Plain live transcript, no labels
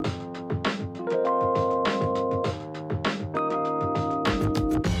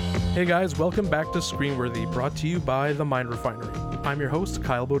Hey guys, welcome back to Screenworthy, brought to you by The Mind Refinery. I'm your host,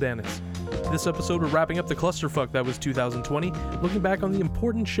 Kyle Bodanis. This episode, we're wrapping up the clusterfuck that was 2020, looking back on the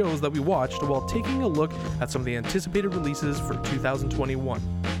important shows that we watched while taking a look at some of the anticipated releases for 2021.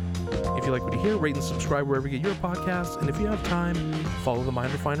 If you like what you hear, rate and subscribe wherever you get your podcasts, and if you have time, follow The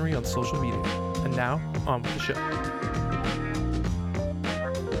Mind Refinery on social media. And now, on with the show.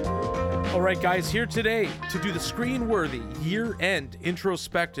 Alright guys, here today to do the Screenworthy year-end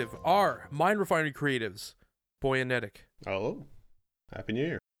introspective are Mind Refinery creatives, Boyanetic. Hello. Happy New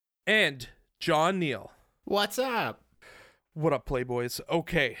Year. And John Neal. What's up? What up, Playboys?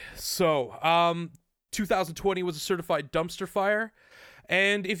 Okay, so, 2020 was a certified dumpster fire.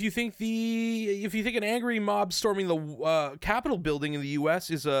 And if you think an angry mob storming the Capitol building in the U.S.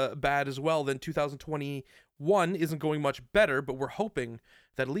 is bad as well, then 2021 isn't going much better. But we're hoping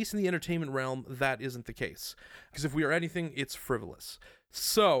that at least in the entertainment realm, that isn't the case. Because if we are anything, it's frivolous.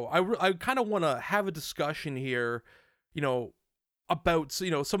 So I kind of want to have a discussion here, about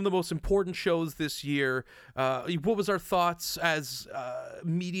some of the most important shows this year. What was our thoughts as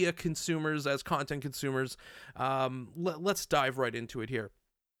media consumers, as content consumers? Let's dive right into it here.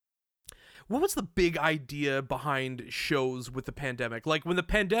 What was the big idea behind shows with the pandemic? Like when the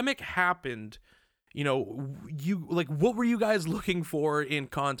pandemic happened, what were you guys looking for in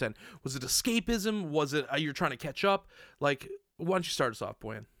content? Was it escapism? Was it you're trying to catch up? Like, why don't you start us off,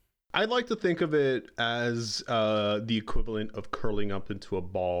 Boyan? I'd like to think of it as the equivalent of curling up into a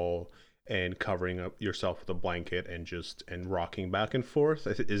ball and covering up yourself with a blanket and rocking back and forth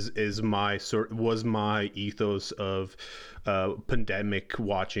was my ethos of pandemic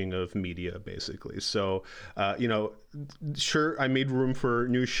watching of media, basically. So sure, I made room for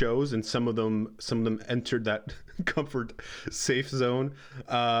new shows, and some of them entered that comfort safe zone,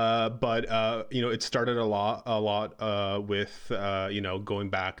 but it started a lot with going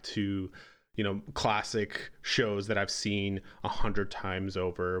back to classic shows that I've seen 100 times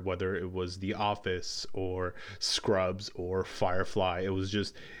over, whether it was The Office or Scrubs or Firefly.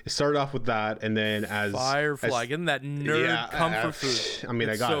 It started off with that, and then Firefly, getting that nerd comfort food. I mean,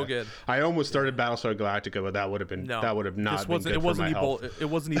 it's so good. I almost started Battlestar Galactica, but that would have not been good for my health. It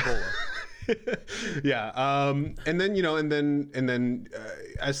wasn't Ebola. Yeah. And then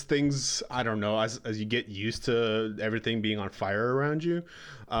as things, I don't know, as you get used to everything being on fire around you,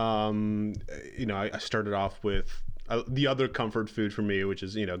 I started off with the other comfort food for me, which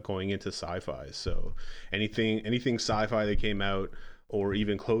is, going into sci-fi. So anything sci-fi that came out or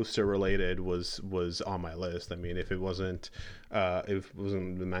even close to related was on my list. I mean, if it wasn't The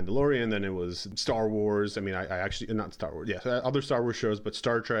Mandalorian, then it was Star Wars. I mean, I actually, not Star Wars. Yes, other Star Wars shows, but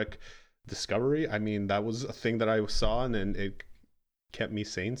Star Trek, Discovery, I mean, that was a thing that I saw, and then it kept me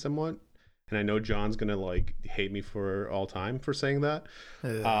sane somewhat. And I know John's gonna hate me for all time for saying that.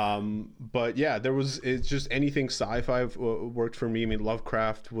 But yeah, it's just anything sci-fi worked for me. I mean,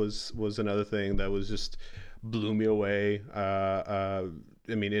 Lovecraft was another thing that was just blew me away. I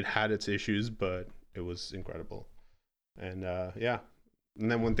mean, it had its issues, but it was incredible. And and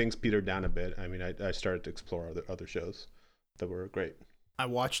then when things petered down a bit, I mean, I started to explore other shows that were great. I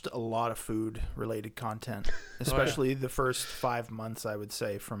watched a lot of food-related content, especially the first 5 months, I would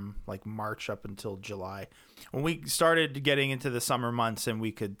say, from March up until July. When we started getting into the summer months and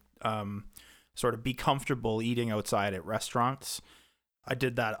we could sort of be comfortable eating outside at restaurants, I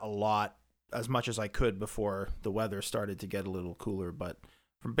did that a lot, as much as I could before the weather started to get a little cooler. But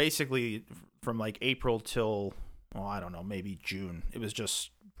from April till, I don't know, maybe June, it was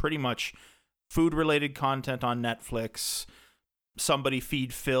just pretty much food-related content on Netflix. Somebody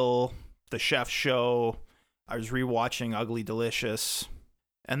Feed Phil, The Chef Show. I was rewatching Ugly Delicious,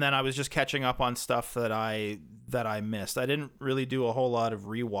 and then I was just catching up on stuff that I missed. I didn't really do a whole lot of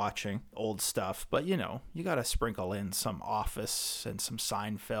rewatching old stuff, but you got to sprinkle in some Office and some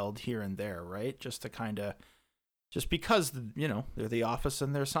Seinfeld here and there, right? Just because they're The Office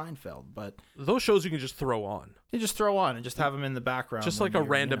and they're Seinfeld, but those shows you can just throw on. You just throw on and just have them in the background, just like a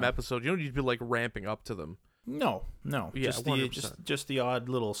random episode. You don't need to be ramping up to them. No. Yeah, just the odd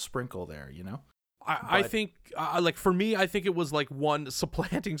little sprinkle there, I think, for me, I think it was one,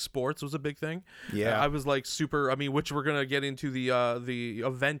 supplanting sports was a big thing. Yeah, I was super. I mean, which we're gonna get into the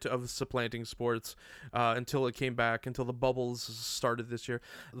event of supplanting sports until it came back, until the bubbles started this year,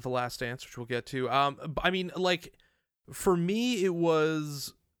 The Last Dance, which we'll get to. I mean, for me, it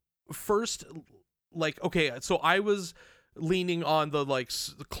was first okay, so I was leaning on the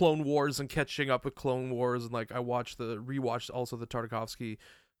Clone Wars and catching up with Clone Wars, and I rewatched also the Tartakovsky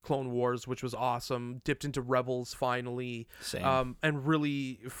Clone Wars, which was awesome. Dipped into Rebels finally. Same. And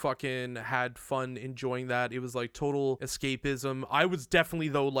really fucking had fun enjoying that. It was like total escapism. I was definitely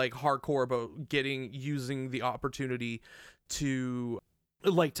though like hardcore about using the opportunity to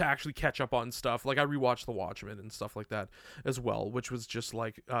actually catch up on stuff. Like I rewatched The Watchmen and stuff like that as well, which was just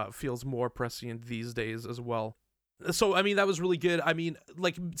like feels more prescient these days as well. So I mean that was really good. I mean,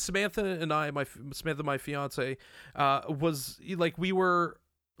 like Samantha and I, my fiance, was like, we were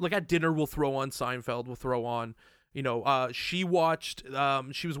like at dinner, we'll throw on Seinfeld, we'll throw on, she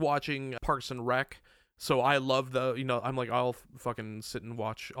was watching Parks and Rec, so I love I'm like, I'll fucking sit and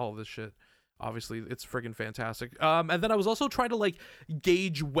watch all of this shit. Obviously it's friggin' fantastic. And then I was also trying to like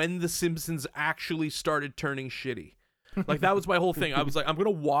gauge when The Simpsons actually started turning shitty. Like that was my whole thing. I was like, I'm gonna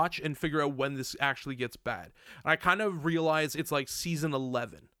watch and figure out when this actually gets bad. And I kind of realized it's like season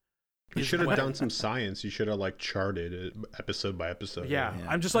 11. You should have done some science. You should have like charted it episode by episode. Yeah.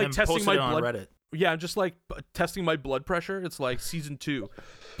 I'm just like testing my blood. Reddit. Yeah, I'm just like testing my blood pressure. It's like season 2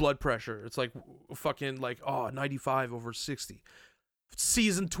 blood pressure. It's like fucking like 95 over 60.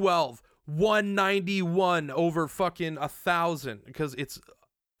 Season 12 191 over fucking 1,000 because it's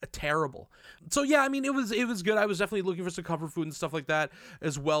terrible. So yeah, I mean it was good. I was definitely looking for some comfort food and stuff like that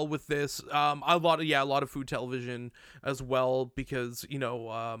as well with this. A lot of food television as well because we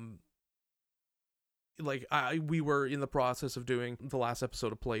were in the process of doing the last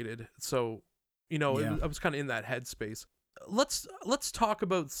episode of Plated, so I was kind of in that headspace. Let's talk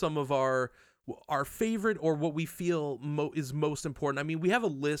about some of our favorite or what we feel is most important. I mean, we have a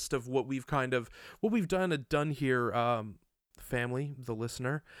list of what we've done here. Family, the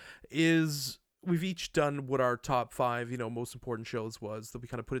listener, is we've each done what our top 5 most important shows was, that we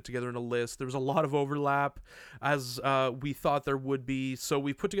kind of put it together in a list. There was a lot of overlap as we thought there would be, so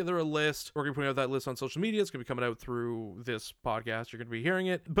we put together a list. We're gonna put out that list on social media. It's gonna be coming out through this podcast. You're gonna be hearing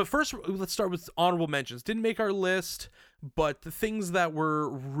it, but first let's start with honorable mentions. Didn't make our list, but the things that were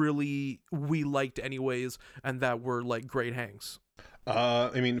really we liked anyways and that were like great hangs.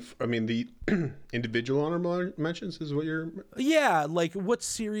 I mean the individual honorable mentions is what you're. Yeah, like what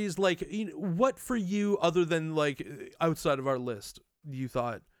series, like what for you other than like outside of our list you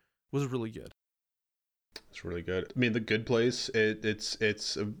thought was really good? It's really good. I mean, The Good Place. It's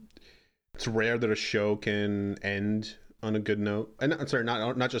rare that a show can end on a good note. And I'm sorry,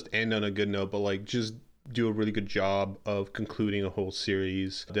 not just end on a good note, but like just do a really good job of concluding a whole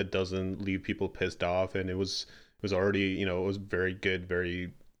series that doesn't leave people pissed off. And it was already, it was very good,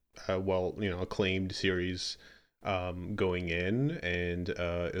 very well, acclaimed series going in, and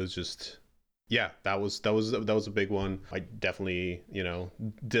it was just, yeah, that was a big one. I definitely,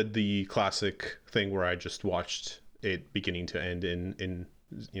 did the classic thing where I just watched it beginning to end in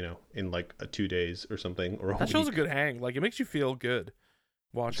like 2 days or something, or that show's a good hang. Like it makes you feel good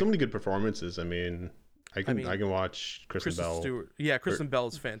watching. So many good performances. I mean, I can watch Kristen Bell. Stewart. Yeah, Kristen Bell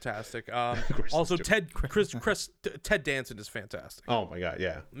is fantastic. Also, Ted Danson is fantastic. Oh my god,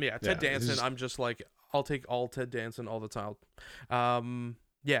 yeah. Yeah, Ted Danson. I'm just like, I'll take all Ted Danson all the time.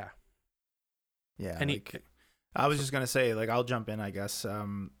 Yeah. Yeah. And I was just gonna say, like, I'll jump in, I guess.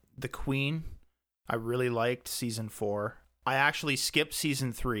 The Queen, I really liked season 4. I actually skipped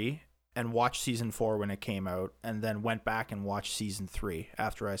season 3 and watched season 4 when it came out, and then went back and watched season 3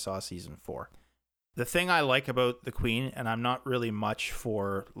 after I saw season 4. The thing I like about The Queen, and I'm not really much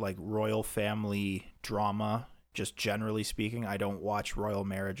for like royal family drama, just generally speaking. I don't watch royal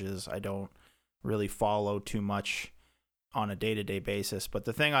marriages. I don't really follow too much on a day-to-day basis. But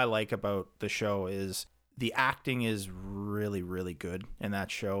the thing I like about the show is the acting is really, really good in that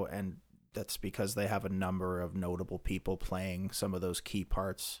show. And that's because they have a number of notable people playing some of those key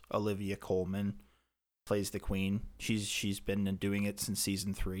parts. Olivia Colman plays the Queen. She's been doing it since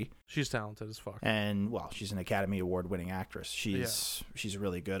season 3. She's talented as fuck. And well, she's an Academy Award winning actress. She's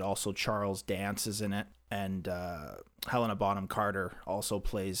really good. Also, Charles Dance is in it, and Helena Bonham Carter also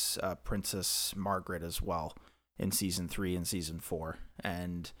plays Princess Margaret as well in season 3 and season 4.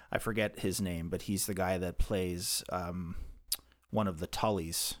 And I forget his name, but he's the guy that plays one of the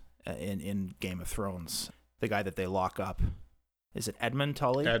Tullys in Game of Thrones. The guy that they lock up. Is it Edmund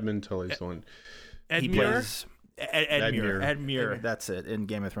Tully? Edmund Tully's the one. He plays Ed Muir. That's it, in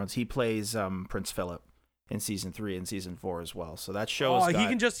Game of Thrones. He plays Prince Philip in season 3 and season 4 as well. So that shows.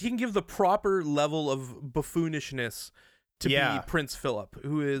 He can give the proper level of buffoonishness to be Prince Philip,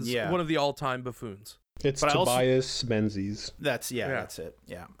 who is one of the all-time buffoons. It's Tobias Menzies. That's it.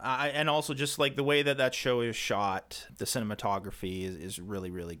 Yeah. And also just like the way that show is shot, the cinematography is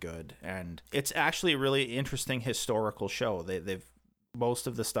really, really good. And it's actually a really interesting historical show. They've most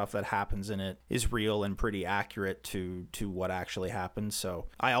of the stuff that happens in it is real and pretty accurate to what actually happened. So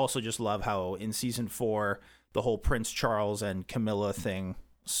I also just love how in season 4 the whole Prince Charles and Camilla thing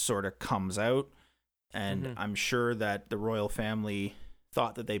sort of comes out, and I'm sure that the royal family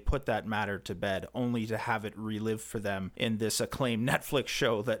thought that they put that matter to bed, only to have it relive for them in this acclaimed Netflix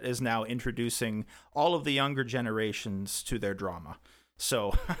show that is now introducing all of the younger generations to their drama.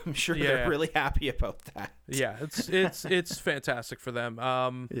 So I'm sure they're really happy about that. Yeah, it's fantastic for them.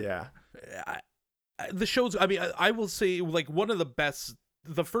 The show's, I mean, I will say, like, one of the best,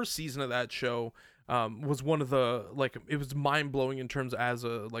 the first season of that show was one of the, like, it was mind-blowing in terms as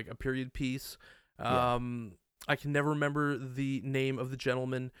a period piece. I can never remember the name of the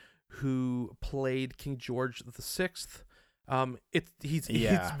gentleman who played King George VI. He's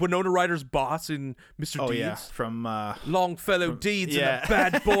Winona Ryder's boss in Mr. Deeds. Yeah, from Longfellow Deeds and the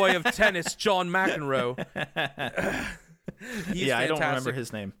bad boy of tennis, John McEnroe. He's fantastic. I don't remember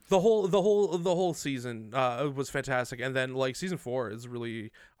his name. The whole season was fantastic, and then like season 4 is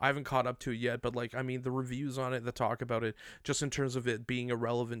really, I haven't caught up to it yet, but like, I mean, the reviews on it, the talk about it, just in terms of it being a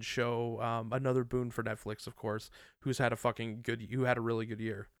relevant show, another boon for Netflix, of course, who had a really good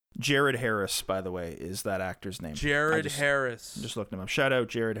year. Jared Harris, by the way, is that actor's name. Jared Harris. Just looking him up. Shout out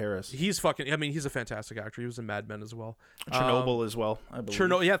Jared Harris. He's a fantastic actor. He was in Mad Men as well. Chernobyl as well, I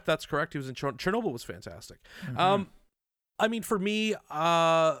believe. Yeah, that's correct. He was in Chernobyl. Was fantastic. I mean, for me,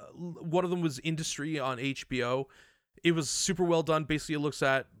 one of them was Industry on HBO. It was super well done. Basically, it looks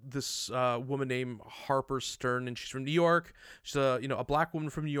at this woman named Harper Stern, and she's from New York. She's a black woman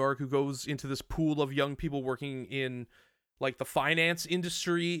from New York who goes into this pool of young people working in like the finance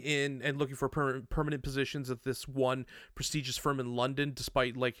industry and looking for permanent positions at this one prestigious firm in London,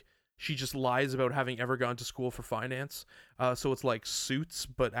 despite like she just lies about having ever gone to school for finance. So it's like Suits,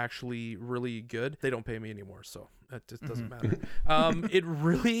 but actually really good. They don't pay me anymore, so it doesn't matter. It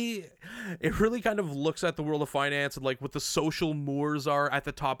really kind of looks at the world of finance and like what the social mores are at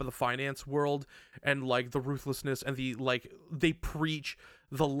the top of the finance world, and like the ruthlessness and the like they preach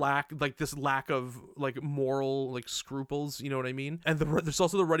the lack of like moral like scruples, you know what I mean? And there's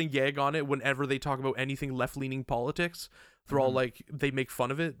also the running gag on it whenever they talk about anything left-leaning politics. They're all like, they make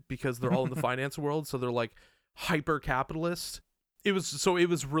fun of it because they're all in the finance world, so they're like hyper capitalist. It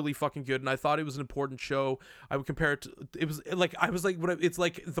was really fucking good, and I thought it was an important show. I would compare it to, it's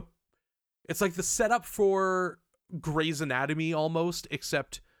like the setup for Grey's Anatomy almost,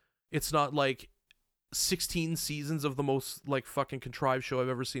 except it's not like 16 seasons of the most like fucking contrived show I've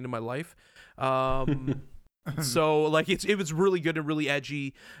ever seen in my life. So like it was really good and really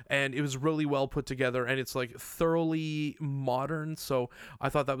edgy, and it was really well put together, and it's like thoroughly modern. So I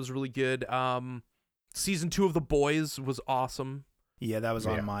thought that was really good. Season 2 of The Boys was awesome. Yeah, that was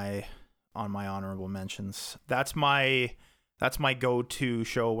on my honorable mentions. That's my go-to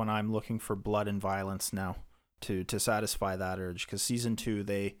show when I'm looking for blood and violence now to satisfy that urge, because season 2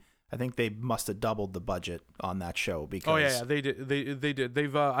 I think they must have doubled the budget on that show because they did.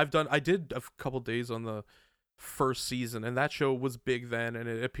 I did a couple days on the first season, and that show was big then, and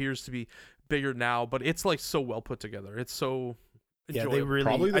it appears to be bigger now, but it's like so well put together. It's so enjoyable. They really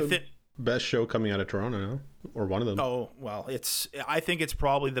probably the best show coming out of Toronto now, or one of them. Oh well, I think it's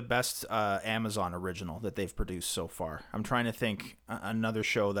probably the best Amazon original that they've produced so far. I'm trying to think another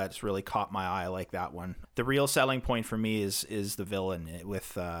show that's really caught my eye like that one. The real selling point for me is the villain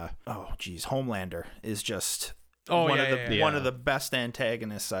with Homelander is just one of the best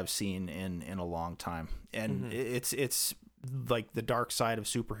antagonists I've seen in a long time, and it's like the dark side of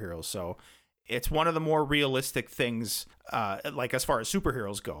superheroes. So it's one of the more realistic things, like as far as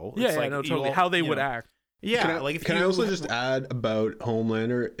superheroes go. It's totally. How they would act. Yeah, can I also just add about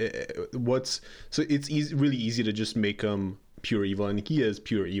Homelander? It's really easy to just make him pure evil, and he is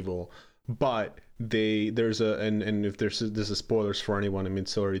pure evil. But if this is spoilers for anyone. I mean,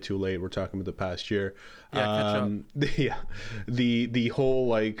 it's already too late. We're talking about the past year. The whole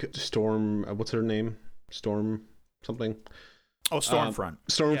like Storm. What's her name? Storm something. Oh, Stormfront.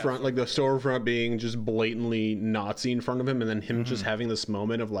 Like the Stormfront being just blatantly Nazi in front of him, and then him just having this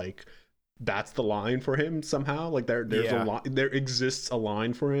moment of like, that's the line for him somehow. Like there exists a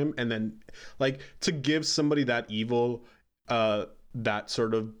line for him, and then like to give somebody that evil, that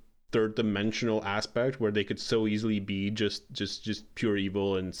sort of third dimensional aspect where they could so easily be just pure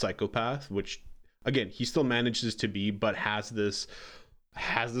evil and psychopath, which again he still manages to be, but has this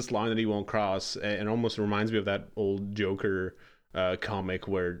line that he won't cross, and almost reminds me of that old Joker comic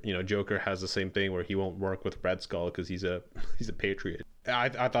where Joker has the same thing where he won't work with Red Skull because he's a patriot. I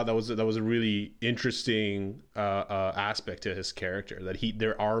thought that was a really interesting aspect to his character, that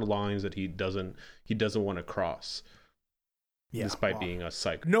there are lines that he doesn't want to cross. Yeah, despite wow. being a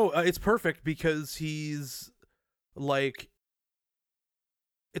psych. No, it's perfect because he's like,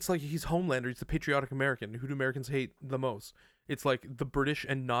 it's like he's Homelander. He's the patriotic American. Who do Americans hate the most? It's like the British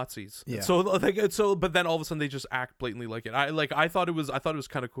and Nazis. Yeah. But then all of a sudden they just act blatantly like it. I thought it was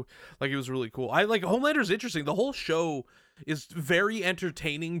kind of cool. Like, it was really cool. I like Homelander's interesting. The whole show is very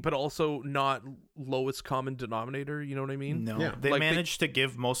entertaining, but also not lowest common denominator. You know what I mean? No, Yeah. they managed to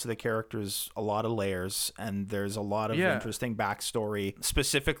give most of the characters a lot of layers, and there's a lot of interesting backstory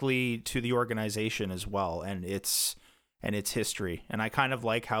specifically to the organization as well, and its history. And I kind of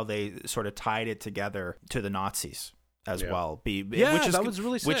like how they sort of tied it together to the Nazis as well. That was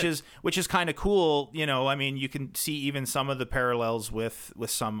really sick. Which is kind of cool. You know, I mean, you can see even some of the parallels with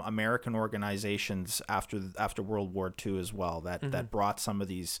some American organizations after World War II as well, that brought some of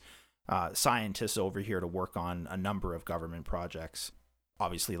these scientists over here to work on a number of government projects.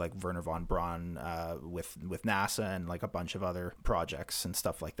 Obviously, like Werner von Braun with NASA and like a bunch of other projects and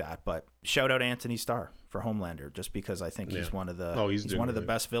stuff like that. But shout out Anthony Starr for Homelander, just because I think he's one of the he's one of the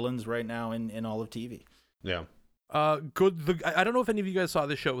best villains right now in all of TV. Yeah. I don't know if any of you guys saw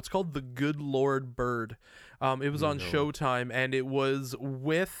this show. It's called The Good Lord Bird. It was on Showtime, and it was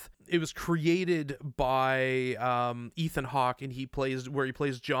created by Ethan Hawke, and he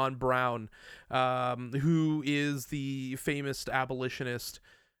plays John Brown, who is the famous abolitionist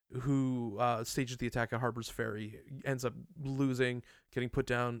who stages the attack at Harper's Ferry, ends up losing, getting put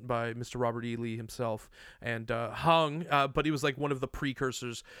down by Mr. Robert E. Lee himself, and hung. But he was like one of the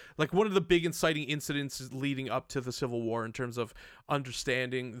precursors, like one of the big inciting incidents leading up to the Civil War, in terms of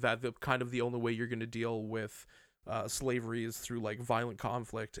understanding that the only way you're going to deal with slavery is through like violent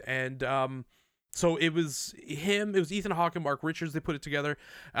conflict. And so it was Ethan Hawke and Mark Richards. They put it together.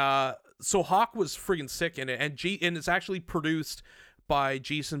 So Hawke was friggin' sick in it, and it's actually produced by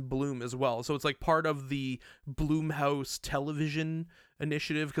Jason Blum as well. So it's like part of the Blumhouse television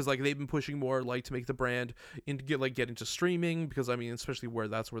initiative, because like they've been pushing more like to make the brand get into streaming, because I mean, especially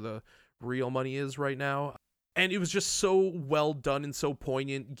that's where the real money is right now. And it was just so well done and so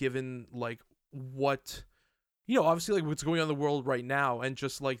poignant, given like what, you know, obviously like what's going on in the world right now, and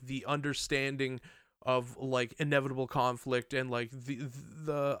just like the understanding of like inevitable conflict and like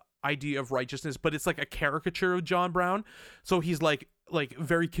the idea of righteousness. But it's like a caricature of John Brown, so he's like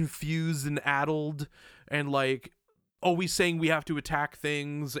very confused and addled, and like always saying we have to attack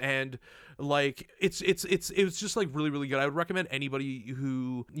things, and like it was just like really, really good. I would recommend anybody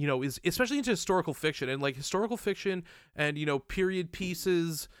who, you know, is especially into historical fiction and you know, period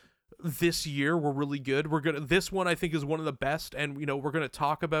pieces this year were really good. This one I think is one of the best, and you know, we're gonna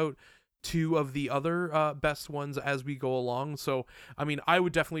talk about two of the other best ones as we go along. So I mean, I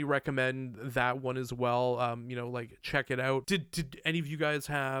would definitely recommend that one as well. You know, like, check it out. Did any of you guys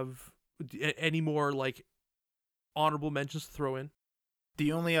have any more like honorable mentions to throw in?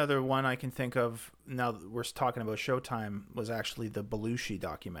 The only other one I can think of now that we're talking about Showtime was actually the Belushi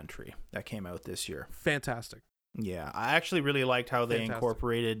documentary that came out this year. Fantastic. Yeah, I actually really liked how they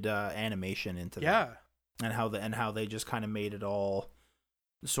incorporated animation into that, and how they just kind of made it all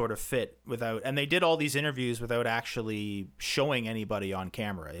sort of fit without, and they did all these interviews without actually showing anybody on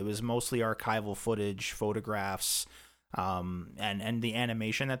camera. It was mostly archival footage, photographs, and the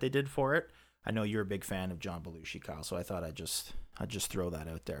animation that they did for it. I know you're a big fan of John Belushi, Kyle, so I thought I'd just throw that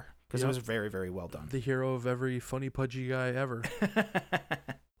out there, because it was very, very well done. The hero of every funny pudgy guy ever.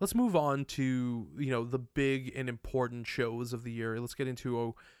 Let's move on to, you know, the big and important shows of the year. Let's get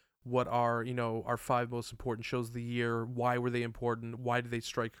into what are, you know, our 5 most important shows of the year. Why were they important? Why did they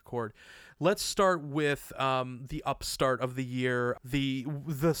strike a chord? Let's start with the upstart of the year, the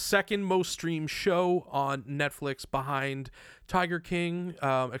second most streamed show on Netflix behind Tiger King.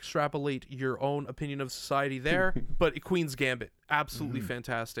 Extrapolate your own opinion of society there. But Queen's Gambit, absolutely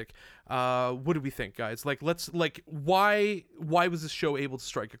fantastic. What do we think, guys? Why was this show able to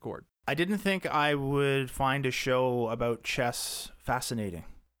strike a chord? I didn't think I would find a show about chess fascinating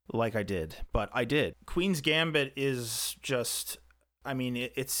like I did, but I did. Queen's Gambit is just, I mean,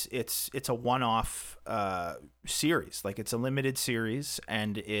 it's a one-off series. Like, it's a limited series,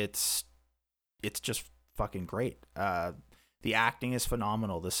 and it's just fucking great. The acting is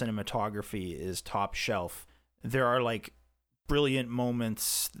phenomenal. The cinematography is top shelf. There are like brilliant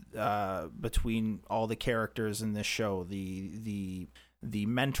moments between all the characters in this show. The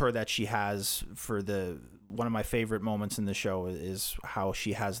mentor that she has for one of my favorite moments in the show is how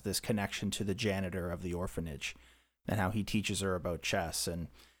she has this connection to the janitor of the orphanage, and how he teaches her about chess. And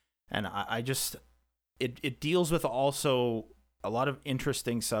I just, it deals with also a lot of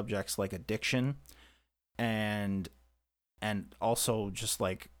interesting subjects like addiction, and also just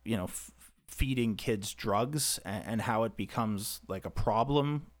like, you know, feeding kids drugs and how it becomes like a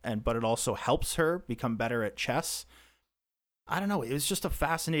problem, but it also helps her become better at chess. I don't know. It was just a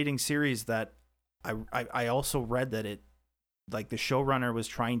fascinating series that I also read that it, like, the showrunner was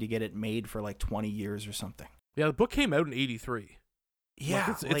trying to get it made for like 20 years or something. Yeah, the book came out in 83.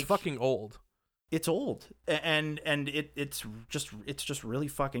 Yeah, like, it's fucking old. It's old, and it's just really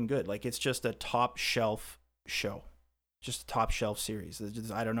fucking good. Like, it's just a top shelf show, just a top shelf series.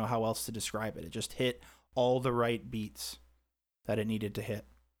 I don't know how else to describe it. It just hit all the right beats that it needed to hit.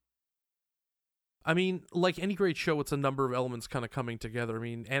 I mean, like any great show, it's a number of elements kind of coming together. I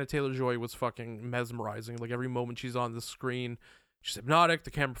mean, Anna Taylor-Joy was fucking mesmerizing. Like, every moment she's on the screen, she's hypnotic.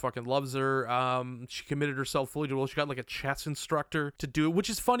 The camera fucking loves her. She committed herself fully to it. She got like a chess instructor to do it, which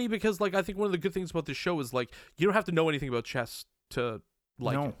is funny because, like, I think one of the good things about this show is, like, you don't have to know anything about chess to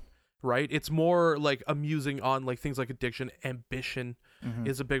like it, right? It's more like amusing on like things like addiction, ambition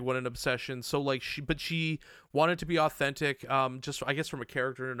is a big one, and obsession. So like she wanted to be authentic, just I guess from a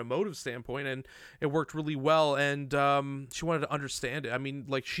character and emotive standpoint, and it worked really well. And she wanted to understand it. I mean,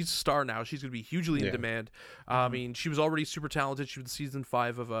 like, she's a star now. She's gonna be hugely in demand. I mean, she was already super talented. She was in season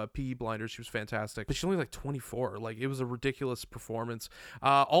 5 of PE Blinders. She was fantastic, but she's only like 24. Like, it was a ridiculous performance.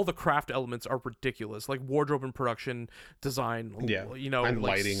 All the craft elements are ridiculous, like wardrobe and production design. You know, and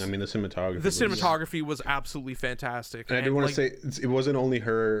like, lighting. I mean, the cinematography. The cinematography was absolutely fantastic. And I do want to like, say, it wasn't only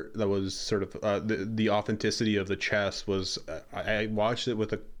her that was sort of the authenticity of the chess was. I watched it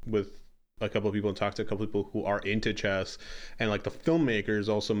with a couple of people and talked to a couple of people who are into chess, and like the filmmakers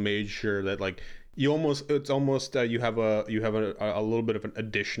also made sure that, like, you have a little bit of an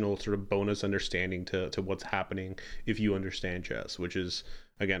additional sort of bonus understanding to what's happening if you understand chess, which is,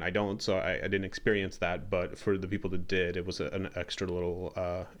 again, I don't, so I didn't experience that, but for the people that did, it was an extra little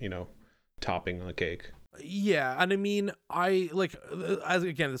topping on the cake. Yeah, and I mean, I like, as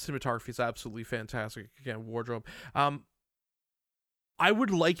again, the cinematography is absolutely fantastic. Again, wardrobe. I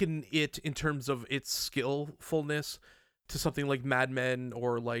would liken it in terms of its skillfulness to something like Mad Men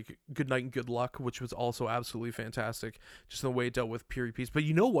or like Good Night and Good Luck, which was also absolutely fantastic, just in the way it dealt with period piece. But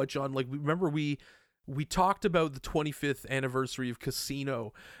you know what, John? Like, remember we talked about the 25th anniversary of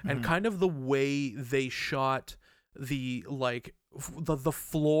Casino and kind of the way they shot the like the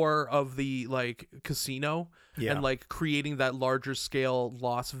floor of the like casino and like creating that larger scale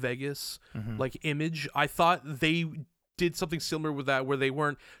Las Vegas like image. I thought they did something similar with that, where they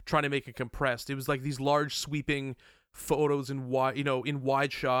weren't trying to make it compressed. It was like these large sweeping photos in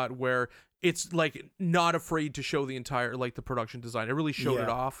wide shot, where it's like not afraid to show the entire like the production design. It really showed it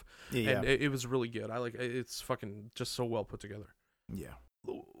off, and it was really good. I like it's fucking just so well put together. Yeah.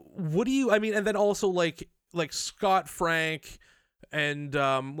 What do you? I mean, and then also like Scott Frank and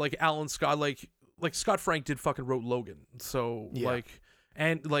like Alan Scott, like Scott Frank wrote Logan, so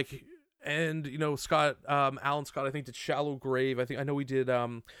and you know, Alan Scott, I think, did Shallow Grave. I know he did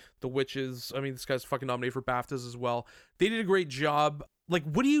The Witches. I mean, this guy's fucking nominated for BAFTAs as well. They did a great job. Like,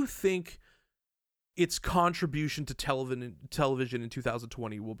 what do you think its contribution to television in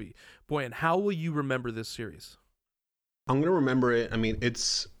 2020 will be? Boy, and how will you remember this series? I'm gonna remember it. I mean,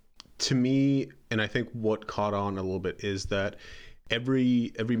 it's, to me, and I think what caught on a little bit is that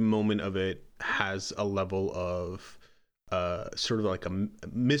every moment of it has a level of sort of like a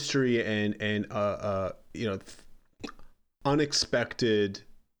mystery and you know, unexpected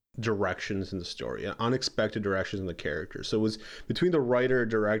directions in the story, unexpected directions in the character. So it was between the writer,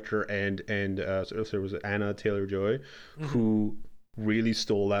 director, and so there was Anna Taylor-Joy who really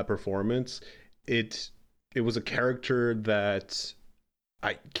stole that performance. It was a character that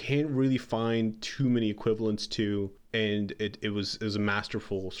I can't really find too many equivalents to, and it was a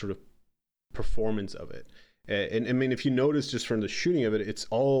masterful sort of performance of it. And I mean, if you notice just from the shooting of it, it's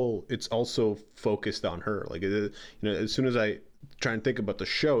also focused on her. Like, you know, as soon as I try and think about the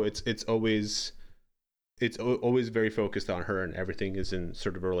show, it's always very focused on her, and everything is in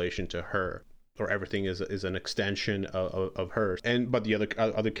sort of relation to her, or everything is an extension of her. But the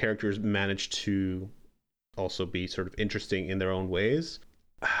other characters manage to also be sort of interesting in their own ways.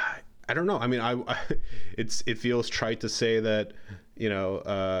 I don't know. I mean, it feels trite to say that, you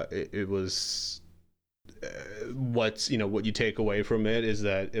know, it was. What you take away from it is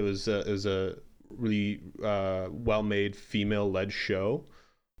that it was a really well-made female-led show,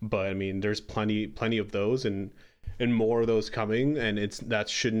 but I mean, there's plenty of those, and more of those coming, and that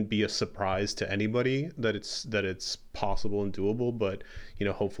shouldn't be a surprise to anybody that it's possible and doable. But you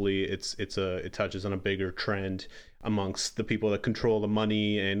know, hopefully it touches on a bigger trend amongst the people that control the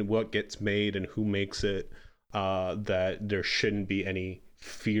money and what gets made and who makes it, that there shouldn't be any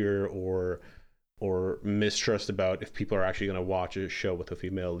fear or mistrust about if people are actually going to watch a show with a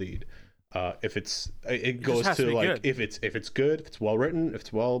female lead. If it just goes has to to be like good. if it's good, if it's well written, if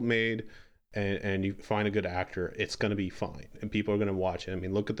it's well made, and you find a good actor, it's gonna be fine, and people are gonna watch it. I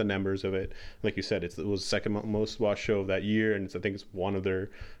mean, look at the numbers of it. Like you said, it was the second most watched show of that year, and I think it's one of their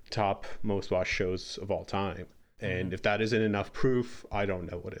top most watched shows of all time. And if that isn't enough proof, I don't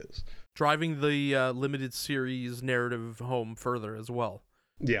know what is. Driving the limited series narrative home further as well.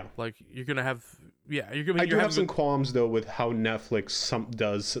 Yeah. Like you're gonna have, you're gonna. I do have some qualms though with how Netflix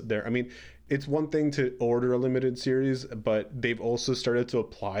does their. I mean, it's one thing to order a limited series, but they've also started to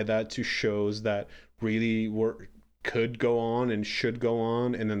apply that to shows that really could go on and should go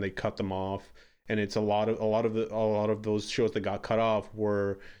on, and then they cut them off. And it's a lot of those shows that got cut off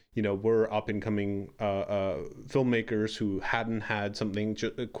were up and coming filmmakers who hadn't had something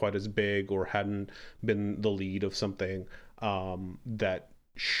quite as big or hadn't been the lead of something that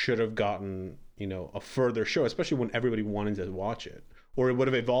should have gotten a further show, especially when everybody wanted to watch it, or it would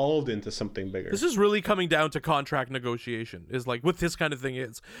have evolved into something bigger. This is really coming down to contract negotiation, is like what this kind of thing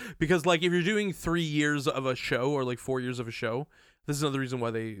is, because like if you're doing 3 years of a show or like 4 years of a show, this is another reason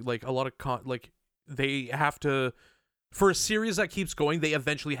why they like a lot of they have to, for a series that keeps going, they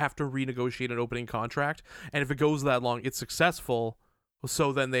eventually have to renegotiate an opening contract, and if it goes that long, it's successful,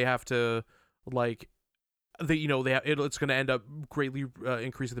 so then they have to like it's going to end up greatly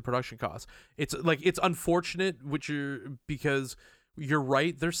increasing the production costs. It's unfortunate, because you're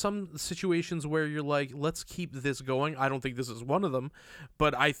right. There's some situations where you're like, let's keep this going. I don't think this is one of them,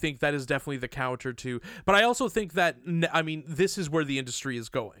 but I think that is definitely the counter to. But I also think that this is where the industry is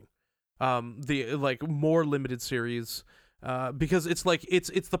going. The like more limited series, because it's like it's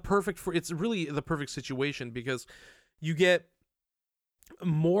really the perfect situation, because you get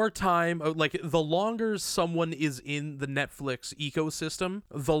more time. Like the longer someone is in the Netflix ecosystem,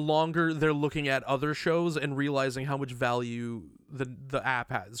 the longer they're looking at other shows and realizing how much value the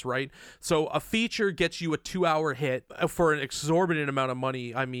app has, right? So a feature gets you a 2-hour hit for an exorbitant amount of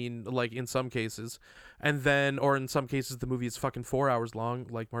money. I mean, like in some cases, and then, or in some cases, the movie is fucking 4 hours long,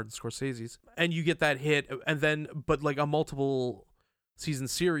 like Martin Scorsese's, and you get that hit, and then, but like a multiple season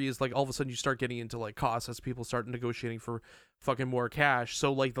series, like all of a sudden you start getting into like costs as people start negotiating for fucking more cash.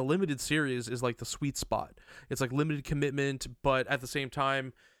 So like the limited series is like the sweet spot. It's like limited commitment, but at the same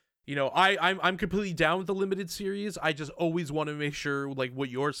time, I'm completely down with the limited series. I just always want to make sure, like what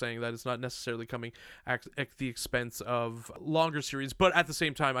you're saying, that it's not necessarily coming at the expense of longer series. But at the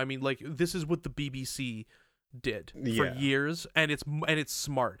same time, I mean, like this is what the BBC did for years, and it's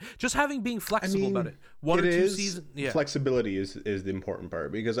smart. Just being flexible about it. 1 or 2 seasons. Yeah. Flexibility is the important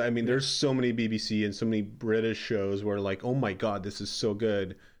part, because I mean, there's so many BBC and so many British shows where like, oh my god, this is so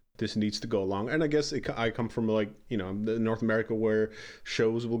good, this needs to go along. And I guess I come from like North America, where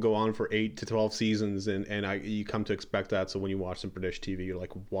shows will go on for 8 to 12 seasons, and you come to expect that. So when you watch some British TV, you're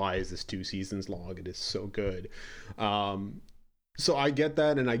like, why is this 2 seasons long? It is so good. So I get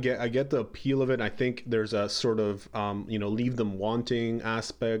that, and I get the appeal of it. I think there's a sort of leave them wanting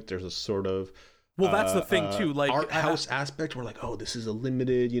aspect. There's a sort of that's the thing too, like art house aspect. We're like, oh, this is a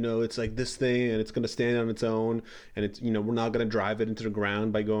limited, it's like this thing, and it's going to stand on its own, and it's we're not going to drive it into the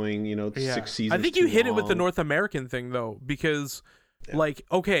ground by going 6 seasons. I think you hit it with the North American thing though, because like,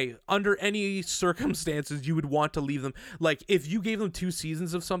 okay, under any circumstances you would want to leave them. Like if you gave them 2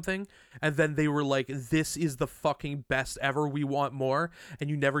 seasons of something and then they were like, this is the fucking best ever, we want more, and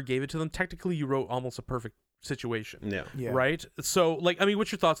you never gave it to them, technically you wrote almost a perfect situation. Yeah. Right? So like, I mean,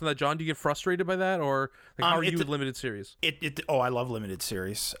 what's your thoughts on that, John? Do you get frustrated by that, or like, how are you with limited series? I love limited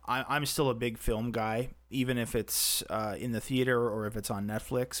series. I'm still a big film guy, even if it's in the theater or if it's on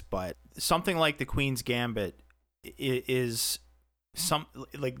Netflix. But something like The Queen's Gambit is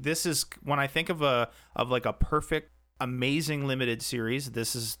this is when I think of a perfect, amazing limited series.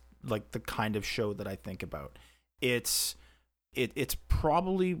 This is like the kind of show that I think about. It's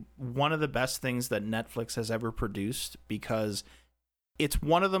probably one of the best things that Netflix has ever produced, because it's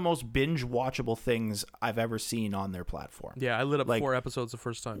one of the most binge watchable things I've ever seen on their platform. Yeah, I lit up 4 episodes the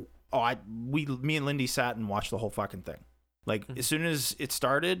first time. Me and Lindy sat and watched the whole fucking thing. Like, as soon as it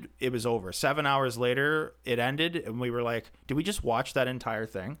started, it was over. 7 hours later, it ended, and we were like, did we just watch that entire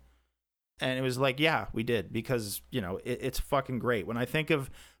thing? And it was like, yeah, we did, because, it's fucking great. When I think of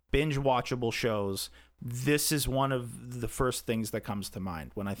binge-watchable shows, this is one of the first things that comes to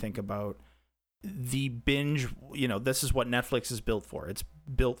mind. When I think about the binge, this is what Netflix is built for. It's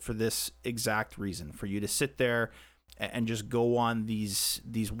built for this exact reason, for you to sit there and just go on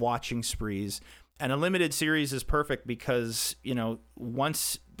these watching sprees. And a limited series is perfect because,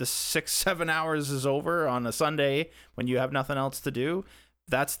 once the 6-7 hours is over on a Sunday when you have nothing else to do,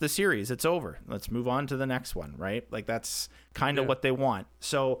 that's the series. It's over. Let's move on to the next one, right? Like, that's kind of what they want.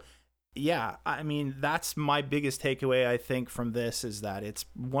 So Yeah, I mean, that's my biggest takeaway, I think, from this is that it's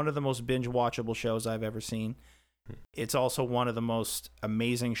one of the most binge-watchable shows I've ever seen. It's also one of the most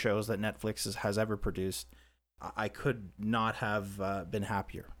amazing shows that Netflix has ever produced. I could not have been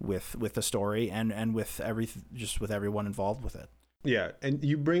happier with the story and with just with everyone involved with it. Yeah, and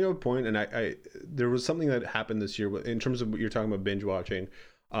you bring up a point, and I there was something that happened this year in terms of what you're talking about binge watching.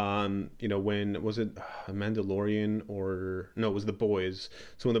 When was it Mandalorian or no, it was The Boys.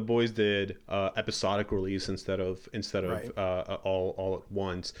 So when The Boys did episodic release instead of Right. all at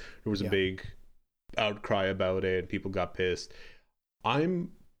once, there was a big outcry about it. People got pissed.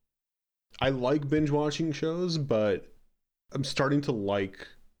 I like binge watching shows, but I'm starting to like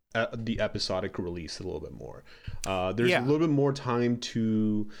the episodic release a little bit more. There's a little bit more time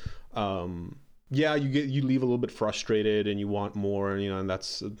to you leave a little bit frustrated and you want more, and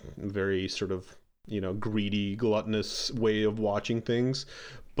that's a very sort of, greedy, gluttonous way of watching things.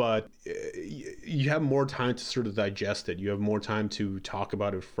 But you have more time to sort of digest it. You have more time to talk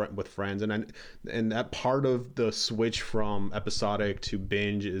about it with friends, and that part of the switch from episodic to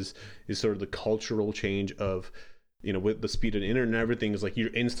binge is sort of the cultural change of, with the speed of the internet and everything, is like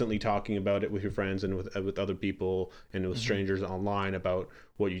you're instantly talking about it with your friends and with other people and with strangers online about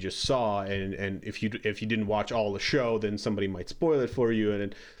what you just saw, and if you didn't watch all the show, then somebody might spoil it for you,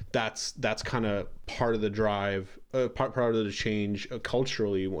 and that's kind of part of the drive, part of the change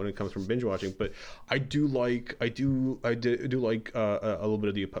culturally when it comes from binge watching. But I do like a little bit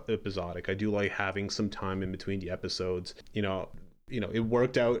of the episodic. I do like having some time in between the episodes. It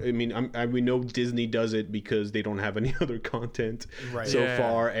worked out. I mean, we know Disney does it because they don't have any other content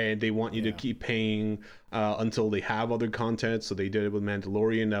far, and they want you to keep paying until they have other content. So they did it with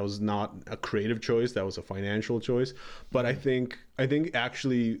Mandalorian. That was not a creative choice. That was a financial choice. But I think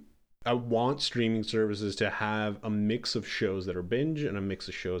actually, I want streaming services to have a mix of shows that are binge and a mix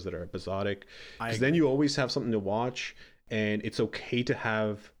of shows that are episodic. Because then you always have something to watch, and it's okay to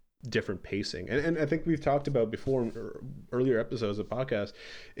have different pacing. And I think we've talked about before in earlier episodes of the podcast,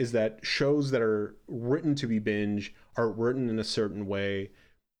 is that shows that are written to be binge are written in a certain way,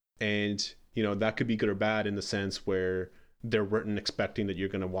 and that could be good or bad in the sense where they're written expecting that you're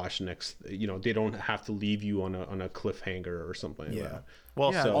going to watch the next, they don't have to leave you on a cliffhanger or something like that.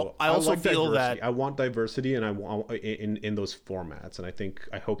 Well, so I also like feel diversity. that I want diversity, and I want in those formats, and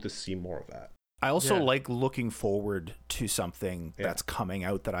I hope to see more of that. I also like looking forward to something that's coming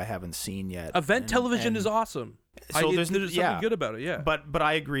out that I haven't seen yet. Event television is awesome. So there's something good about it, yeah. But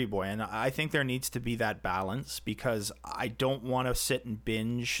I agree, boy, and I think there needs to be that balance, because I don't want to sit and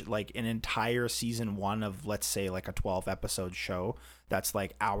binge like an entire season 1 of, let's say, like a 12 episode show that's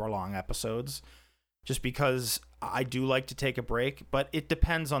like hour-long episodes, just because I do like to take a break, but it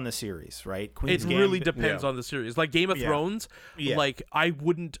depends on the series, right? It really depends on the series. Like Game of Thrones, like I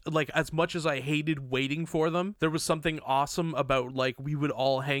wouldn't, like, as much as I hated waiting for them, there was something awesome about, like, we would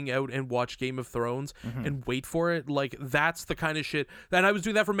all hang out and watch Game of Thrones and wait for it. Like, that's the kind of shit. And I was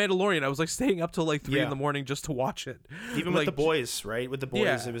doing that for Mandalorian. I was like staying up till like 3 in the morning just to watch it. Even with The Boys, right? With The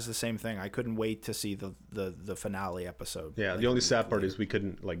Boys, it was the same thing. I couldn't wait to see the finale episode. Yeah, the only sad part is we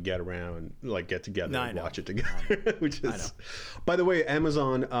couldn't like get around, like get together and watch it together. Which is, by the way,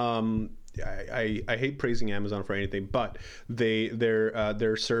 Amazon. I hate praising Amazon for anything, but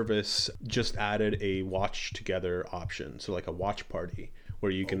their service just added a watch together option, so like a watch party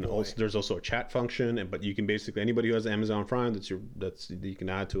where you can there's also a chat function, but you can basically, anybody who has Amazon Prime, you can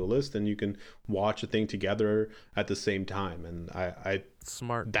add to a list, and you can watch a thing together at the same time. And I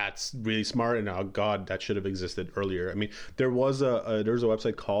smart. That's really smart, and oh god, that should have existed earlier. I mean, there's a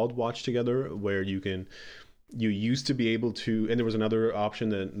website called Watch Together where you used to be able to, and there was another option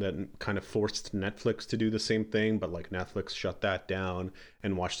that kind of forced Netflix to do the same thing, but like Netflix shut that down,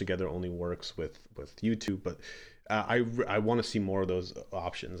 and Watch Together only works with YouTube. But I want to see more of those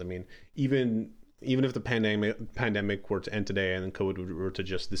options. I mean, even if the pandemic were to end today and COVID were to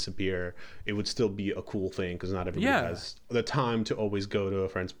just disappear, it would still be a cool thing, because not everybody has the time to always go to a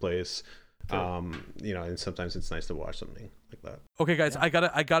friend's place. And sometimes it's nice to watch something like that. Okay, guys, I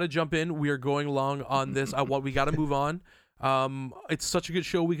gotta jump in. We are going long on this. We gotta move on. It's such a good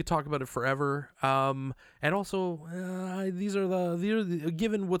show. We could talk about it forever. And also, these are the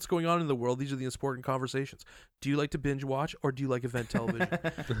given what's going on in the world, these are the important conversations. Do you like to binge watch, or do you like event television?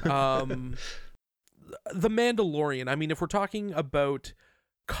 The Mandalorian. I mean, if we're talking about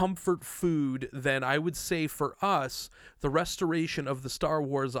comfort food, then I would say for us, the restoration of the Star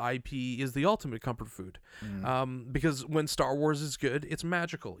Wars IP is the ultimate comfort food. Because when Star Wars is good, it's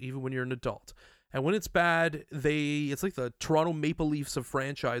magical, even when you're an adult. And when it's bad, it's like the Toronto Maple Leafs of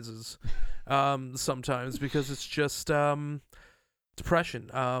franchises sometimes, because it's just depression.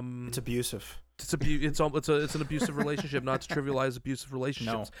 It's abusive. It's an abusive relationship. Not to trivialize abusive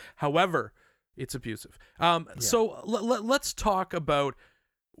relationships. No. However, it's abusive. So let's talk about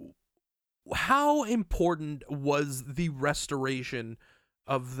how important was the restoration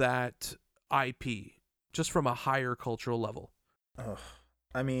of that IP, just from a higher cultural level.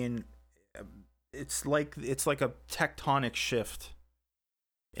 I mean, it's like a tectonic shift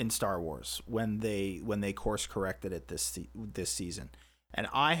in Star Wars when they course corrected it this season. And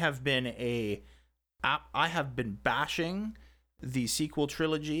I have been bashing the sequel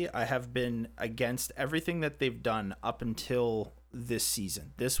trilogy. I have been against everything that they've done up until this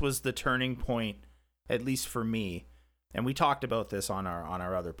season. This was the turning point, at least for me. And we talked about this on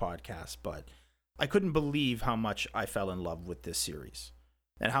our other podcast, but I couldn't believe how much I fell in love with this series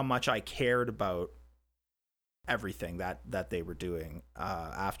and how much I cared about everything that they were doing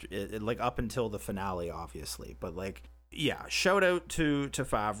after it, like up until the finale, obviously. But like, yeah, shout out to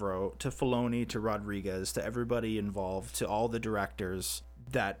Favreau, to Filoni, to Rodriguez, to everybody involved, to all the directors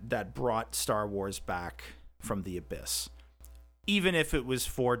that brought Star Wars back from the abyss. Even if it was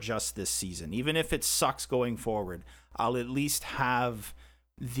for just this season, even if it sucks going forward, I'll at least have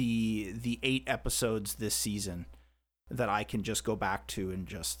the 8 episodes this season that I can just go back to and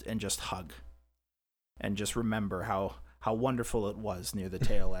just hug and just remember how wonderful it was near the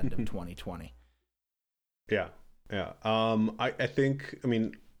tail end of 2020. Yeah. I think, I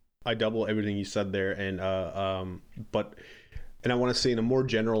mean, I double everything you said there, and but I want to say in a more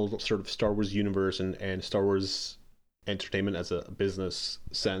general sort of Star Wars universe and Star Wars entertainment as a business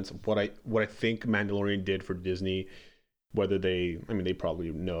sense, what I think Mandalorian did for Disney, whether they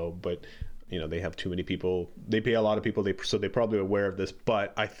probably know, but they have too many people, they pay a lot of people, so they're probably aware of this,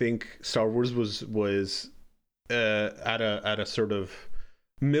 but I think Star Wars was at a sort of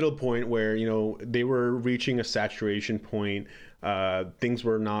middle point where they were reaching a saturation point. Things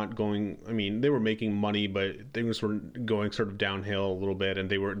were not going, they were making money, but things were going sort of downhill a little bit, and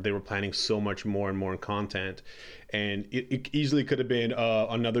they were planning so much more and more content, and it easily could have been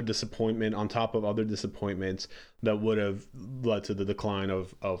another disappointment on top of other disappointments that would have led to the decline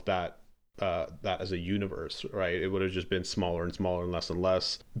of that as a universe, right? It would have just been smaller and smaller and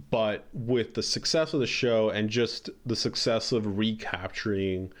less. But with the success of the show and just the success of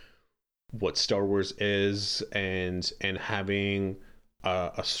recapturing what Star Wars is and having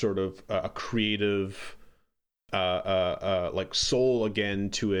a sort of a creative like soul again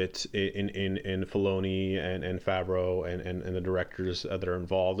to it in Filoni and Favreau and the directors that are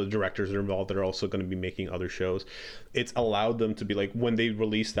involved, that are also going to be making other shows. It's allowed them to be like, when they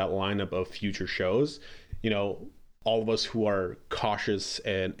release that lineup of future shows, all of us who are cautious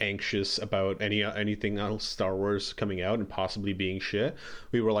and anxious about anything else Star Wars coming out and possibly being shit,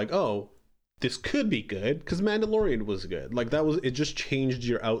 we were like, oh, this could be good because Mandalorian was good. Like it just changed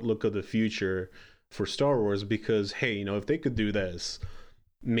your outlook of the future for Star Wars, because hey, if they could do this,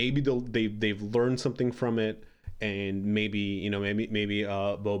 maybe they've learned something from it, and maybe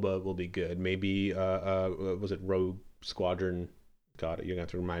Boba will be good. Maybe was it Rogue Squadron? Got it. You're gonna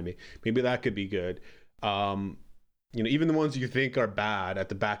have to remind me. Maybe that could be good. Even the ones you think are bad, at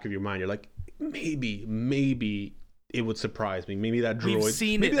the back of your mind, you're like, maybe it would surprise me. Maybe that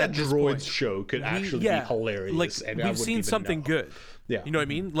droid show could actually be hilarious. Like, and we've seen something good. Yeah. You know what I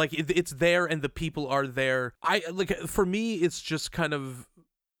mean? Like it's there and the people are there. For me, it's just kind of,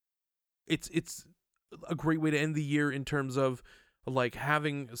 it's a great way to end the year in terms of like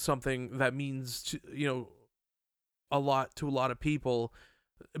having something that means to, a lot to a lot of people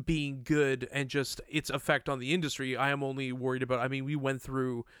being good, and just its effect on the industry. I am only worried about, we went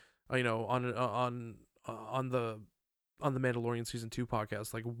through, on the Mandalorian season 2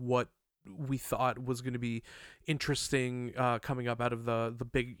 podcast, like what we thought was going to be interesting coming up out of the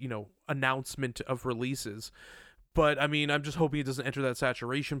big announcement of releases, but I'm just hoping it doesn't enter that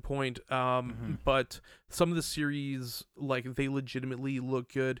saturation point. But some of the series, like, they legitimately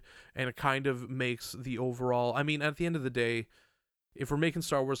look good, and it kind of makes the overall, at the end of the day, if we're making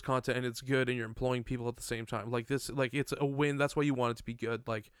Star Wars content and it's good and you're employing people at the same time, like this, like, it's a win. That's why you want it to be good.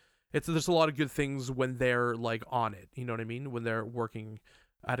 Like, there's a lot of good things when they're like on it, you know what I mean? When they're working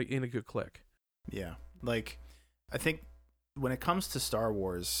in a good click. Yeah. Like, I think when it comes to Star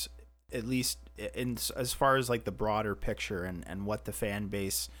Wars, at least as far as like the broader picture and what the fan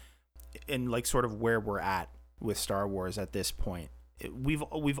base and like sort of where we're at with Star Wars at this point, we've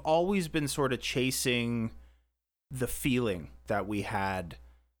always been sort of chasing the feeling that we had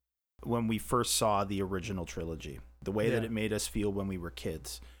when we first saw the original trilogy, the way that it made us feel when we were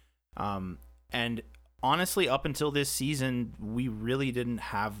kids. And honestly, up until this season, we really didn't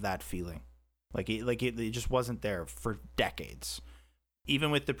have that feeling. Like it just wasn't there for decades.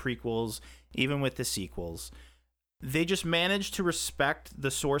 even with the prequels, even with the sequels. They just managed to respect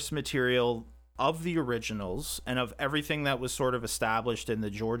the source material of the originals and of everything that was sort of established in the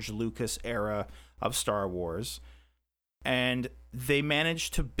George Lucas era of Star Wars. And they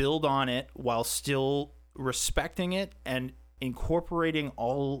managed to build on it while still respecting it and incorporating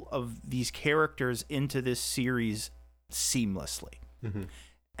all of these characters into this series seamlessly. Mm-hmm.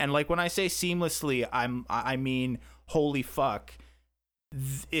 And like when I say seamlessly, I mean holy fuck,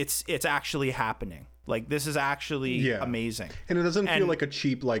 it's actually happening. Like this is actually amazing. And it doesn't feel like a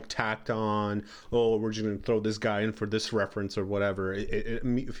cheap, like tacked on, oh, we're just going to throw this guy in for this reference or whatever.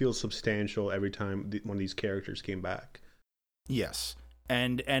 It feels substantial every time one of these characters came back. Yes.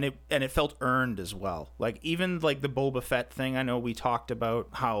 And it felt earned as well. Like even like the Boba Fett thing, I know we talked about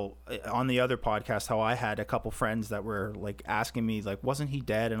how on the other podcast how I had a couple friends that were like asking me like, wasn't he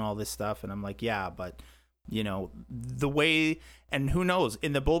dead and all this stuff? And I'm like, yeah, but you know, the way, and who knows,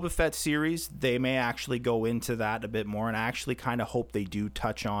 in the Boba Fett series, they may actually go into that a bit more, and I actually kind of hope they do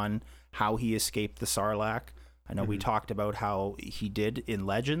touch on how he escaped the Sarlacc. I know we talked about how he did in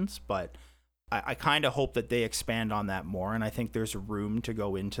Legends, but I kind of hope that they expand on that more, and I think there's room to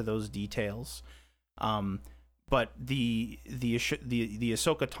go into those details. But the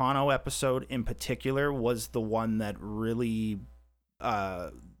Ahsoka Tano episode in particular was the one that really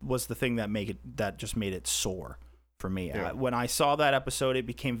was the thing that just made it soar for me. Yeah. When I saw that episode, it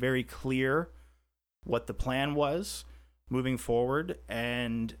became very clear what the plan was moving forward,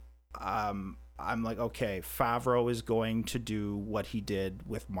 and I'm like, okay, Favreau is going to do what he did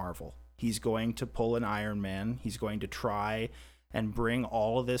with Marvel. He's going to pull an Iron Man. He's going to try and bring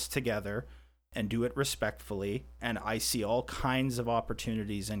all of this together and do it respectfully. And I see all kinds of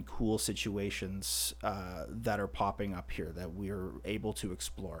opportunities and cool situations that are popping up here that we're able to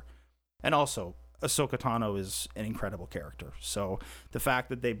explore. And also, Ahsoka Tano is an incredible character. So the fact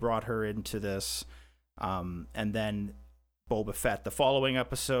that they brought her into this, and then Boba Fett, the following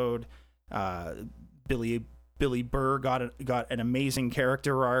episode, Billy Burr got an amazing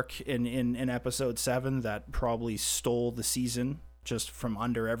character arc in episode 7 that probably stole the season just from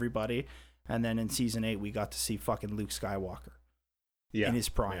under everybody. And then in season 8, we got to see fucking Luke Skywalker in his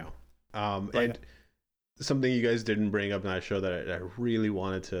prime. Yeah. And something you guys didn't bring up in that show that I really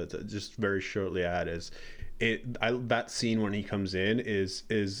wanted to just very shortly add is that scene when he comes in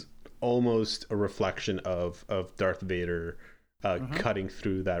is almost a reflection of Darth Vader cutting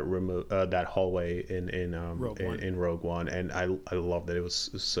through that that hallway in Rogue One, and I loved it. It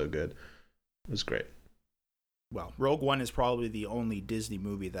was so good. It was great. Well, Rogue One is probably the only Disney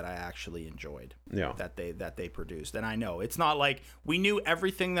movie that I actually enjoyed. Yeah. That they produced, and I know it's not like we knew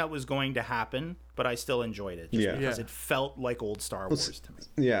everything that was going to happen, but I still enjoyed it because it felt like old Star Wars to me.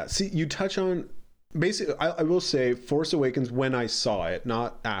 Yeah. See, you touch on basically. I will say, Force Awakens. When I saw it,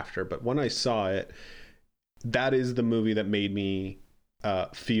 not after, but when I saw it, that is the movie that made me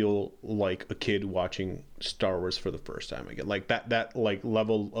feel like a kid watching Star Wars for the first time again. Like that like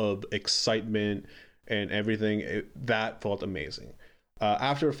level of excitement and everything, that felt amazing.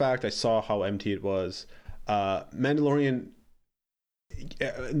 After the fact, I saw how empty it was. Mandalorian,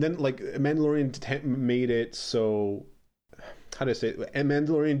 and then like Mandalorian made it so, how do I say it? And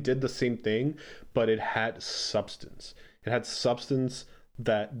Mandalorian did the same thing, but it had substance. It had substance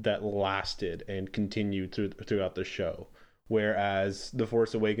that lasted and continued throughout the show. Whereas The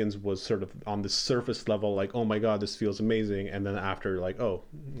Force Awakens was sort of on the surface level, like, oh my god, this feels amazing, and then after, like, oh,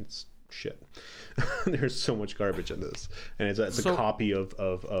 it's shit. There's so much garbage in this, and it's a copy of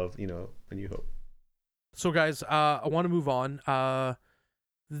you know, A New Hope. So guys, I want to move on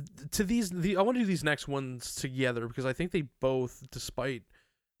to these. I want to do these next ones together because I think they both,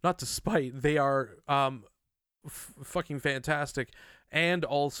 they are fucking fantastic, and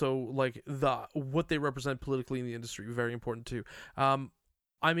also like what they represent politically in the industry, very important too.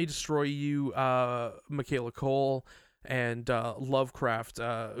 I May Destroy You, Michaela Cole, and Lovecraft,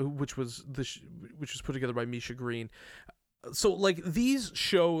 which was put together by Misha Green. So like these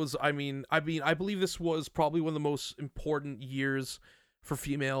shows, I believe this was probably one of the most important years for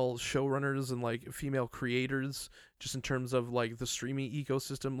female showrunners and like female creators, just in terms of like the streaming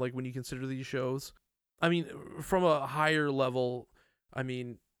ecosystem. Like when you consider these shows, I mean, from a higher level, I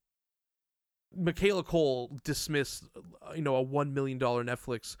mean, Michaela Cole dismissed, a $1 million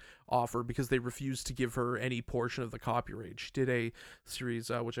Netflix offer because they refused to give her any portion of the copyright. She did a series,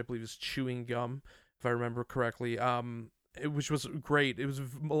 which I believe is Chewing Gum, if I remember correctly, which was great. It was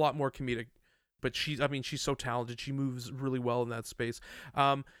a lot more comedic, but she's so talented. She moves really well in that space.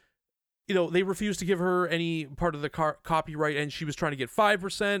 they refused to give her any part of the copyright, and she was trying to get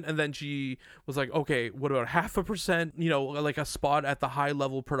 5%, and then she was like, okay, what about 0.5%, like a spot at the high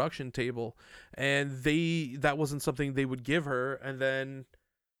level production table, and that wasn't something they would give her. And then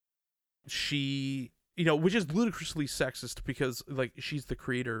she, which is ludicrously sexist, because like she's the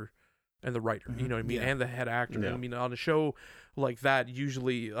creator and the writer, you know what I mean, and the head actor. Yeah. And I mean, on a show like that,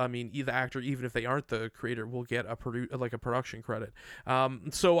 usually, I mean, the actor, even if they aren't the creator, will get a production credit.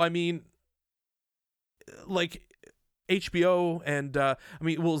 So I mean, like HBO and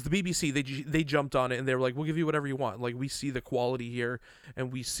it was the BBC. They jumped on it, and they were like, "We'll give you whatever you want. Like, we see the quality here,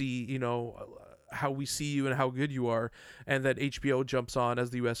 and we see how we see you and how good you are." And that HBO jumps on as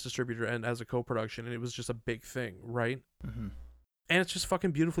the US distributor and as a co-production, and it was just a big thing, right? Mm-hmm. And it's just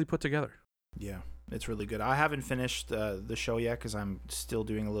fucking beautifully put together. Yeah, it's really good. I haven't finished the show yet because I'm still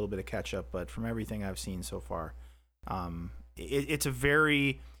doing a little bit of catch up. But from everything I've seen so far, it's a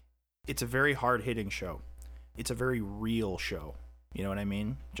very hard hitting show. It's a very real show. You know what I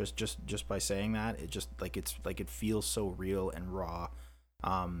mean? Just by saying that, it feels so real and raw,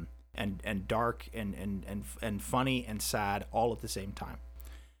 and dark and funny and sad all at the same time.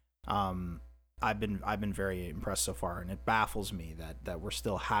 I've been very impressed so far, and it baffles me that we're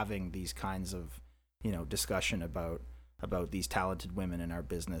still having these kinds of discussion about these talented women in our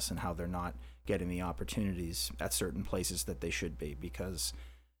business and how they're not getting the opportunities at certain places that they should be. Because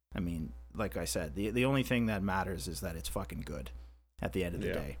I mean, like I said, the only thing that matters is that it's fucking good at the end of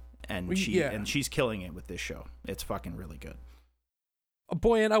the day, and she's killing it with this show. It's fucking really good.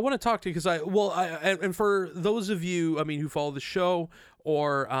 Boyan, I want to talk to you because and for those of you, I mean, who follow the show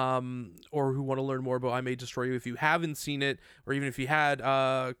or who want to learn more about I May Destroy You, if you haven't seen it, or even if you had,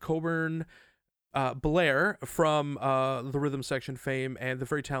 Coburn Blair from the Rhythm Section fame and the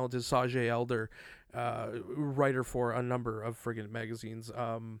very talented Sajay Elder, writer for a number of friggin' magazines,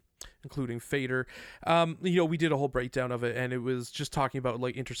 including Fader. We did a whole breakdown of it, and it was just talking about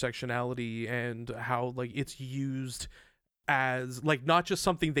like intersectionality and how like it's used as like not just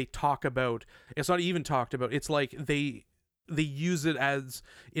something they talk about. It's not even talked about. It's like they use it as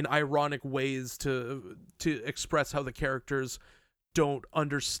in ironic ways to express how the characters don't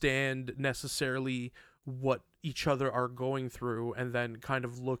understand necessarily what each other are going through, and then kind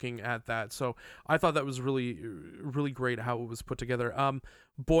of looking at that. So I thought that was really, really great how it was put together.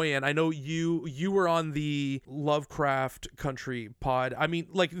 Boyan, I know you were on the Lovecraft Country pod. I mean,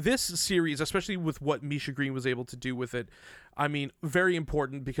 like this series, especially with what Misha Green was able to do with it, I mean, very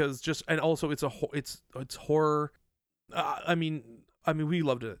important because and also it's horror. I mean, we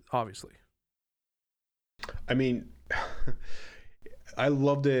loved it, obviously. I mean, I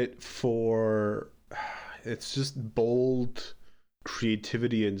loved it for it's just bold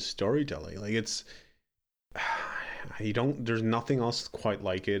creativity and storytelling. Like there's nothing else quite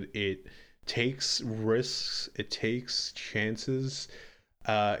like it. It takes risks, it takes chances.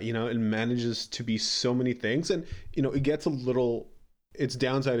 It manages to be so many things, and it gets a little. Its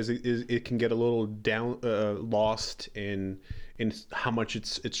downside is it can get a little lost in how much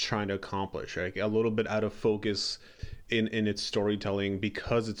it's trying to accomplish, right? A little bit out of focus in its storytelling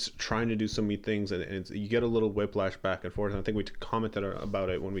because it's trying to do so many things, and you get a little whiplash back and forth. And I think we commented about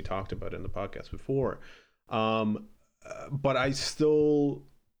it when we talked about it in the podcast before. But I still,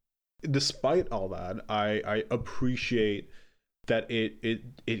 despite all that, I appreciate that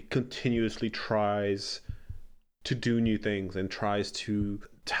it continuously tries to do new things and tries to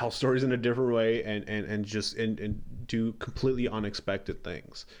tell stories in a different way and do completely unexpected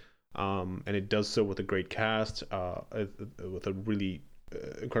things. And it does so with a great cast, with a really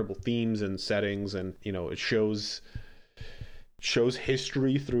incredible themes and settings, and it shows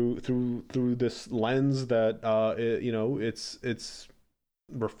history through this lens that it's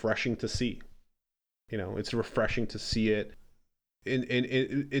refreshing to see. It's refreshing to see it.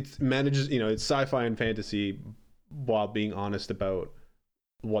 It manages, it's sci-fi and fantasy while being honest about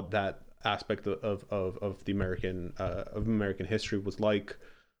what that aspect of the American history was like,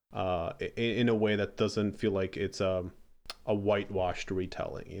 in a way that doesn't feel like it's a whitewashed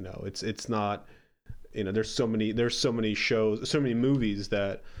retelling. It's not. There's so many shows, so many movies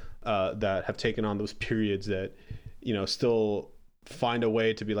that have taken on those periods that still find a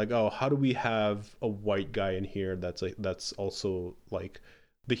way to be like, oh, how do we have a white guy in here that's also like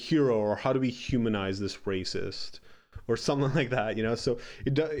the hero, or how do we humanize this racist or something like that, so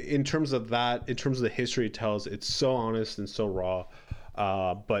in terms of the history it tells, it's so honest and so raw,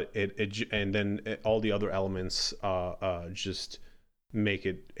 but all the other elements just make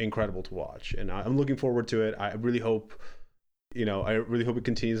it incredible to watch, and I'm looking forward to it. I really hope it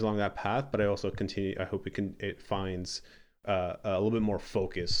continues along that path, but I hope it finds a little bit more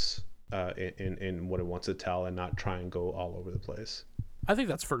focus in what it wants to tell and not try and go all over the place. I think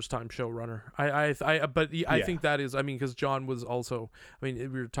that's first time showrunner. I think that is. I mean, because John was also. I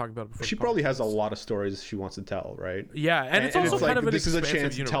mean, we were talking about it before. She probably has a lot of stories she wants to tell, right? Yeah, and it's also kind of an this is a expansive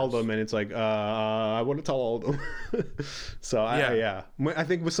chance to tell them, and it's like, I want to tell all of them. So I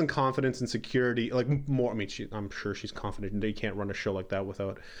think with some confidence and security, like more. I mean, I'm sure she's confident. They can't run a show like that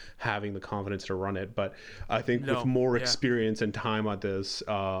without having the confidence to run it. But I think with more experience and time on this,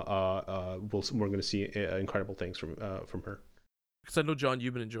 we're going to see incredible things from her. Because I know, John,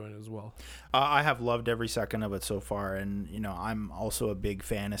 you've been enjoying it as well. I have loved every second of it so far, and I'm also a big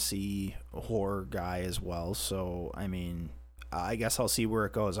fantasy horror guy as well. So I mean, I guess I'll see where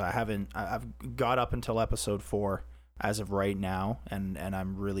it goes. I've got up until episode 4 as of right now, and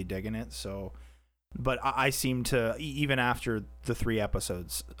I'm really digging it. So, but I seem to, even after the 3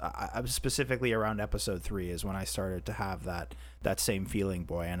 episodes, I specifically around episode 3 is when I started to have that same feeling,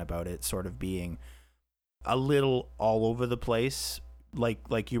 Boyan, about it sort of being a little all over the place,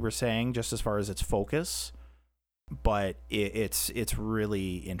 like you were saying, just as far as its focus, but it's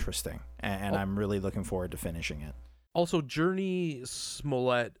really interesting, and I'm really looking forward to finishing it. Also, Journey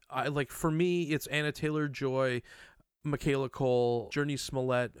Smollett, for me, it's Anna Taylor-Joy, Michaela Cole, Journey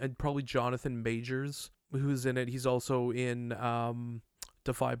Smollett, and probably Jonathan Majors, who's in it. He's also in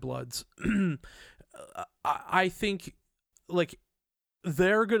Defy Bloods. I think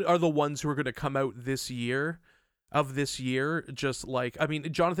they're good are the ones who are going to come out this year. Just like, I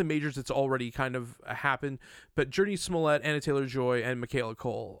mean, Jonathan Majors, it's already kind of happened, but Journey Smollett, Anna Taylor-Joy, and Michaela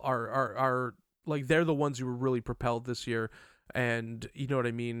Cole are like, they're the ones who were really propelled this year. And you know what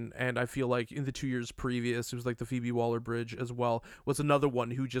I mean? And I feel like in the 2 years previous, it was like the Phoebe Waller-Bridge as well was another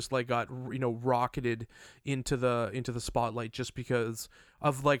one who just like got, rocketed into the spotlight just because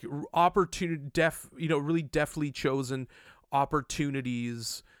of like opportunity, really deftly chosen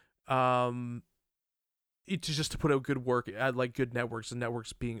opportunities to put out good work at like good networks, and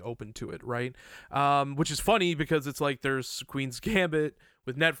networks being open to it, right? Which is funny because it's like there's Queen's Gambit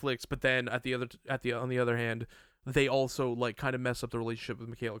with Netflix, but then on the other hand, they also like kind of mess up the relationship with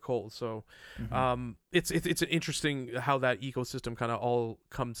Michaela Cole. So it's an interesting how that ecosystem kind of all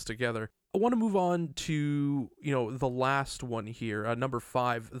comes together. I want to move on to the last one here, number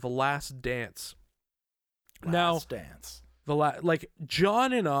 5, The Last Dance. Last Dance.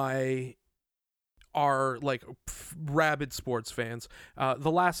 John and I are like rabid sports fans. I'm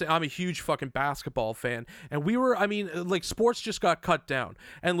a huge fucking basketball fan, and sports just got cut down.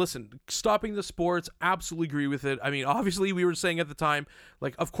 And listen, stopping the sports, absolutely agree with it. I mean, obviously we were saying at the time,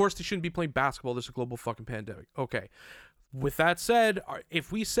 like, of course they shouldn't be playing basketball. There's a global fucking pandemic. Okay. With that said,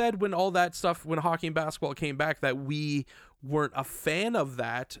 if we said when hockey and basketball came back that we weren't a fan of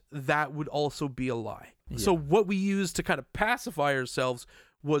that would also be a lie. Yeah. So what we used to kind of pacify ourselves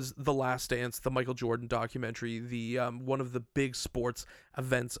was The Last Dance, the Michael Jordan documentary, the one of the big sports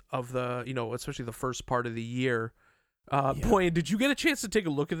events of the, especially the first part of the year. Boyan, did you get a chance to take a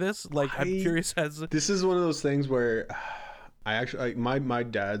look at this? I'm curious this is one of those things where I actually, my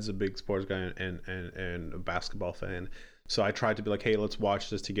dad's a big sports guy and a basketball fan. So I tried to be like, hey, let's watch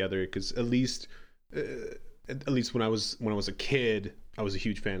this together, because at least when I was a kid, I was a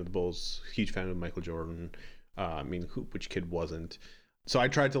huge fan of the Bulls, huge fan of Michael Jordan. Which kid wasn't? So I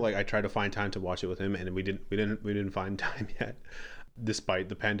tried to find time to watch it with him, and we didn't find time yet, despite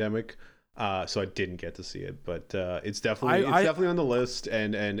the pandemic. So I didn't get to see it, but it's definitely on the list,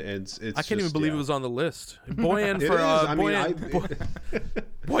 and it's. I can't even believe it was on the list. Boyan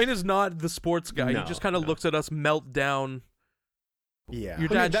Boyan is not the sports guy. He just kind of looks at us melt down. Yeah, your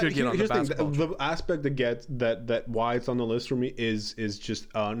dad should get on the basketball. The aspect that gets that why it's on the list for me is just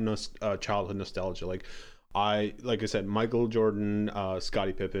childhood nostalgia. Like I said, Michael Jordan,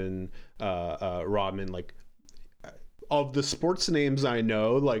 Scottie Pippen, Rodman, like. Of the sports names I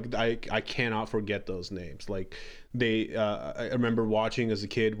know, like I cannot forget those names. Like they, I remember watching as a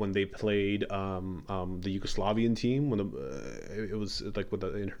kid when they played the Yugoslavian team when it was like with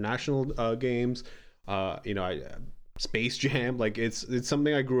the international games. Space Jam, like it's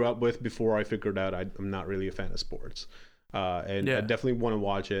something I grew up with before I figured out I'm not really a fan of sports. I definitely want to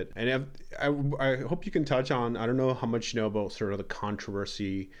watch it. And I hope you can touch on, I don't know how much you know about sort of the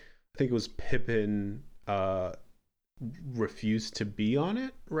controversy. I think it was Pippen refused to be on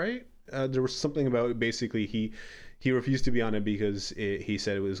it, right? There was something about basically he refused to be on it because he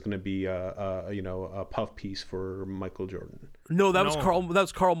said it was going to be a puff piece for Michael Jordan. No, that was Carl. That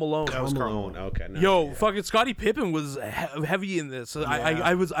was Carl Malone. That was Malone. Okay. No, Yo, fucking Scottie Pippen was heavy in this.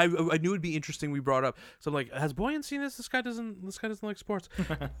 I knew it'd be interesting. We brought up. So I'm like, has Boyan seen this? This guy doesn't like sports.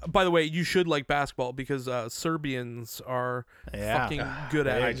 By the way, you should like basketball because Serbians are fucking good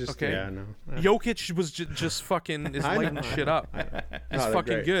at it. Okay. Yeah, no. Jokic was just fucking is lighting shit up. He's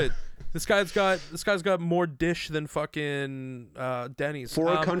fucking good. This guy's got more dish than fucking Denny's.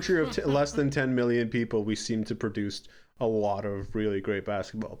 For a country of less than 10 million people, we seem to produce a lot of really great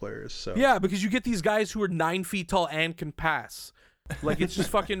basketball players. So yeah, because you get these guys who are 9 feet tall and can pass. Like, it's just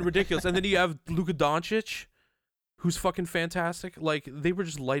fucking ridiculous. And then you have Luka Doncic, who's fucking fantastic. Like, they were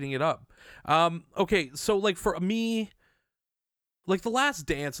just lighting it up. Okay, so like for me, like The Last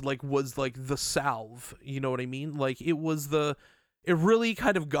Dance like was like the salve. You know what I mean? Like it really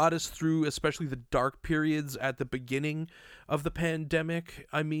kind of got us through, especially the dark periods at the beginning of the pandemic.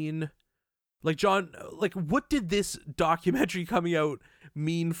 I mean, like, John, like, what did this documentary coming out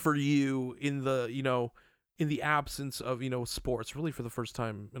mean for you in the absence of, sports, really for the first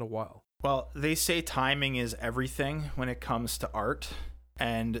time in a while? Well, they say timing is everything when it comes to art,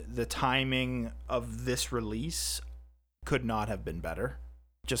 and the timing of this release could not have been better,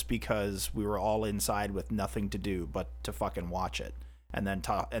 just because we were all inside with nothing to do but to fucking watch it and then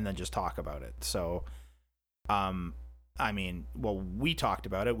just talk about it. So, I mean, well, we talked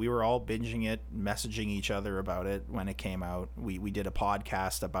about it. We were all binging it, messaging each other about it when it came out. We did a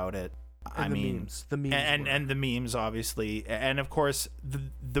podcast about it. And the memes, and the memes, obviously, and of course,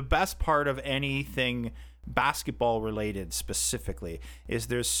 the best part of anything basketball related specifically is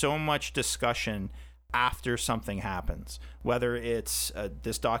there's so much discussion after something happens. Whether it's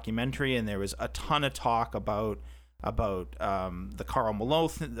this documentary, and there was a ton of talk about the Karl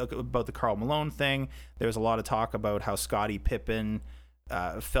Malone thing. There was a lot of talk about how Scottie Pippen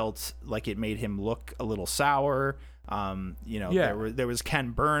felt like it made him look a little sour. There was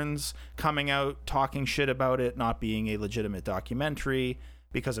Ken Burns coming out talking shit about it not being a legitimate documentary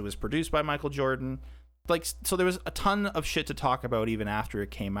because it was produced by Michael Jordan. Like, so there was a ton of shit to talk about even after it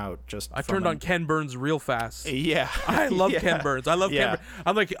came out. I turned on Ken Burns real fast. Yeah, I love Ken Burns. I love Ken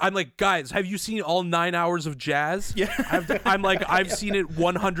Burns. I'm like, guys, have you seen all 9 hours of Jazz? Yeah. I've seen it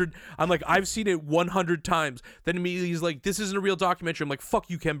 100. I'm like, I've seen it 100 times. Then immediately he's like, this isn't a real documentary. I'm like, fuck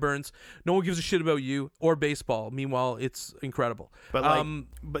you, Ken Burns. No one gives a shit about you or baseball. Meanwhile, it's incredible.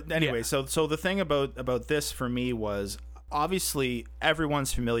 But anyway, so the thing about this for me was, obviously,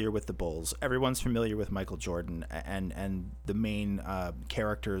 everyone's familiar with the Bulls. Everyone's familiar with Michael Jordan and the main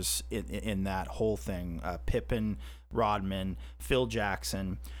characters in that whole thing: Pippen, Rodman, Phil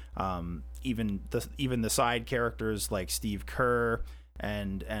Jackson, even the side characters like Steve Kerr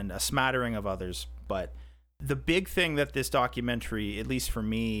and a smattering of others. But the big thing that this documentary, at least for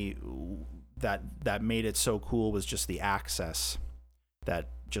me, that made it so cool was just the access that,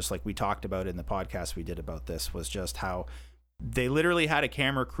 just like we talked about in the podcast we did about this, was just how they literally had a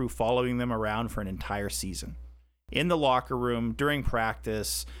camera crew following them around for an entire season. In the locker room, during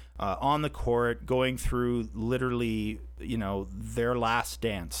practice, on the court, going through literally, their last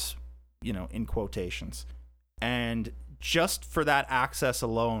dance, in quotations. And just for that access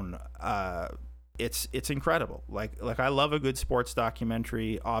alone, it's incredible. Like I love a good sports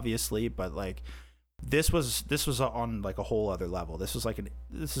documentary, obviously, but like, this was on like a whole other level. This is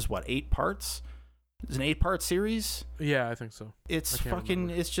 8 parts? It's an 8-part series. Yeah, I think so. It's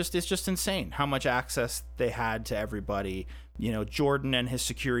just insane how much access they had to everybody. Jordan and his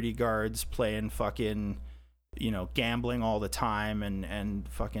security guards playing fucking, gambling all the time and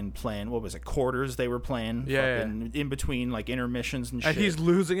fucking playing, what was it, quarters they were playing? In between like intermissions and shit. And he's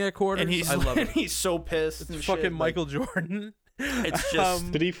losing at quarters. And I love it. He's so pissed. It's fucking shit. Michael Jordan. It's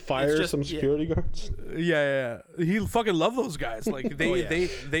just did he fire some security guards? Yeah. He fucking loved those guys. Like they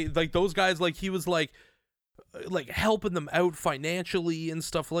like those guys. Like he was like helping them out financially and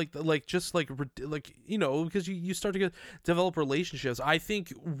stuff like that. Like just like because you start to develop relationships. I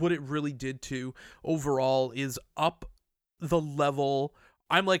think what it really did too overall is up the level.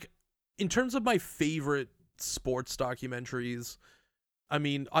 I'm like, in terms of my favorite sports documentaries, I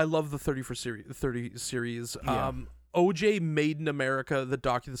mean, I love the 30 series. Yeah. OJ Made in America, the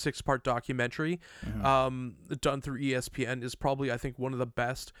 6-part documentary, done through ESPN, is probably, I think, one of the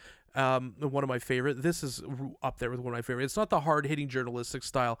best, one of my favorite. This is up there with one of my favorite. It's not the hard-hitting journalistic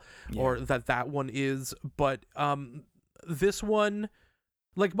style, or that one is, but this one,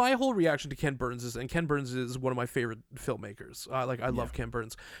 like, my whole reaction to Ken Burns is one of my favorite filmmakers. I love Ken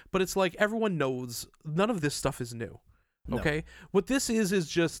Burns, but it's like everyone knows none of this stuff is new. No. Okay, what this is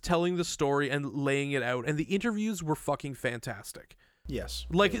just telling the story and laying it out, and the interviews were fucking fantastic. Yes.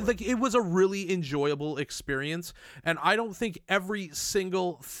 Like it was a really enjoyable experience, and I don't think every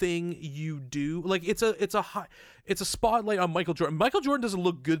single thing you do, like it's a spotlight on Michael Jordan. Michael Jordan doesn't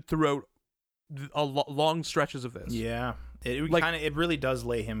look good throughout long stretches of this. Yeah. It really does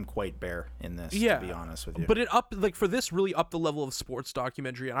lay him quite bare in this, to be honest with you. But for this really upped the level of sports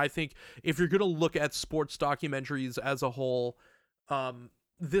documentary, and I think if you're gonna look at sports documentaries as a whole,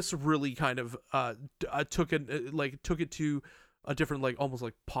 this really kind of took it to a different, like, almost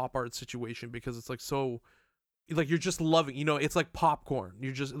like pop art situation, because it's like so, like, you're just loving, it's like popcorn.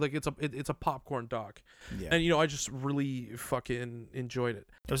 You're just like, it's a popcorn doc. Yeah. And I just really fucking enjoyed it.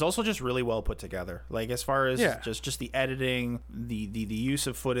 It was also just really well put together. Like, as far as just the editing, the use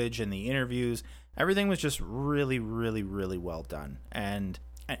of footage and the interviews, everything was just really, really, really well done. And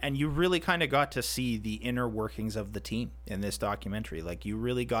you really kind of got to see the inner workings of the team in this documentary. Like, you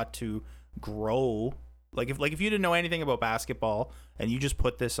really got to grow. Like if you didn't know anything about basketball and you just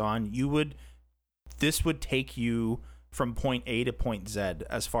put this on, this would take you from point A to point Z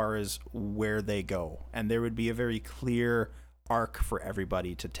as far as where they go. And there would be a very clear arc for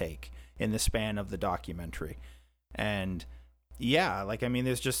everybody to take in the span of the documentary. And yeah, like, I mean,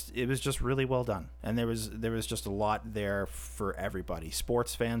 it was just really well done. And there was just a lot there for everybody,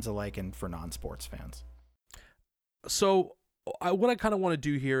 sports fans alike and for non-sports fans. So what I kind of want to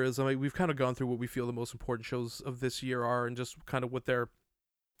do here is, we've kind of gone through what we feel the most important shows of this year are, and just kind of what their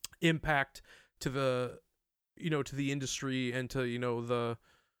impact to the to the industry and to the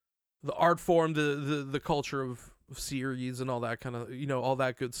art form, the culture of series and all that kind of all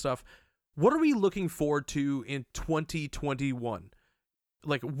that good stuff. What are we looking forward to in 2021?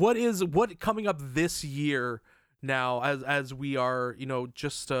 Like, what coming up this year now, as we are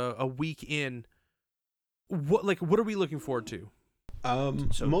just a week in? What are we looking forward to?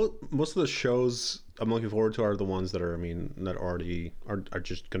 Most of the shows I'm looking forward to are the ones that that already are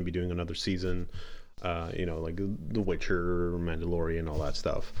just going to be doing another season. Like The Witcher, Mandalorian, all that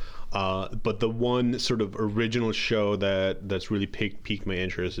stuff. But the one sort of original show that's really piqued my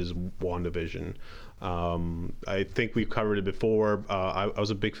interest is WandaVision. I think we've covered it before. I was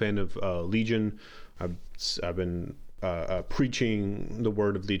a big fan of Legion. I've been preaching the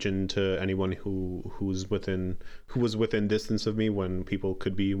word of Legion to anyone who was within distance of me when people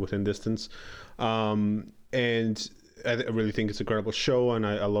could be within distance, and I really think it's a incredible show, and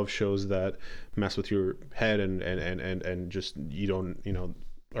I love shows that mess with your head and just you don't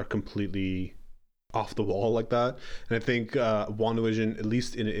are completely off the wall like that. And I think WandaVision, at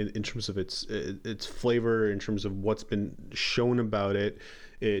least in terms of its flavor, in terms of what's been shown about it,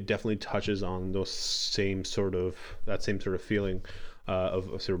 it definitely touches on that same sort of feeling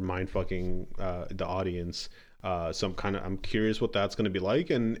of sort of mind fucking the audience. So I'm curious what that's going to be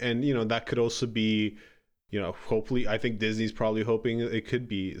like, and that could also be, hopefully, I think Disney's probably hoping it could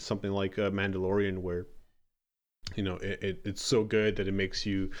be something like Mandalorian, where it's so good that it makes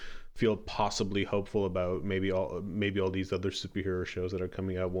you feel possibly hopeful about maybe all these other superhero shows that are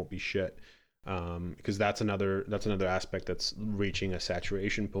coming out won't be shit. Because that's another aspect that's reaching a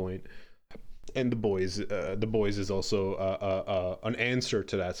saturation point, and the boys is also an answer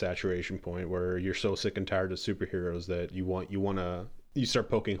to that saturation point, where you're so sick and tired of superheroes that you start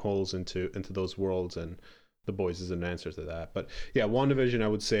poking holes into those worlds, and the boys is an answer to that. But yeah, WandaVision, I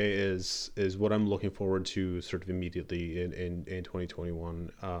would say, is what I'm looking forward to sort of immediately in 2021,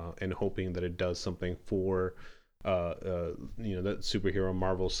 and hoping that it does something for that superhero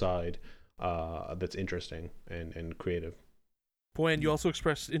Marvel side that's interesting and creative. Boy, and you also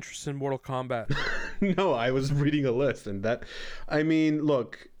expressed interest in Mortal Kombat. No, I was reading a list, and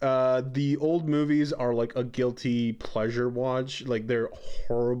look, the old movies are like a guilty pleasure watch. Like, they're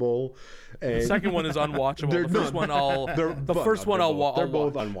horrible. And the second one is unwatchable. The first one I'll watch. They're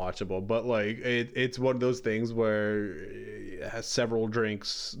both unwatchable, but like it's one of those things where it has several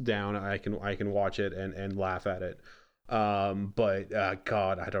drinks down, I can watch it and laugh at it. But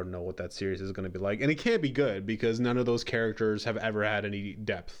God, I don't know what that series is going to be like, and it can't be good because none of those characters have ever had any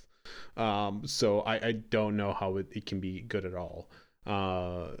depth. So I don't know how it can be good at all.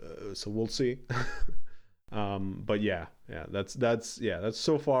 So we'll see. But yeah, that's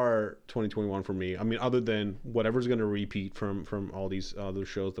so far 2021 for me. I mean, other than whatever's going to repeat from all these other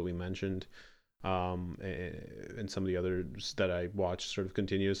shows that we mentioned, and some of the others that I watch sort of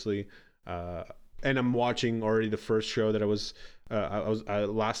continuously. And I'm watching already the first show that I was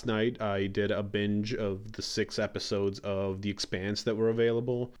last night. I did a binge of the 6 episodes of The Expanse that were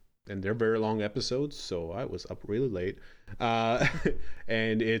available. and they're very long episodes, so I was up really late. And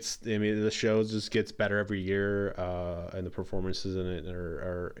the show just gets better every year, and the performances in it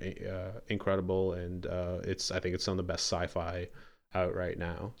are incredible, and I think it's some of the best sci-fi out right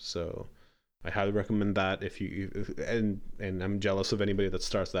now. So I highly recommend that and I'm jealous of anybody that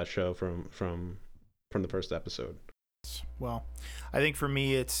starts that show from the first episode. Well, I think for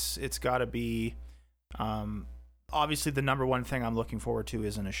me, it's got to be, obviously the number one thing I'm looking forward to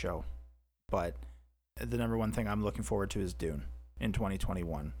isn't a show, but the number one thing I'm looking forward to is Dune in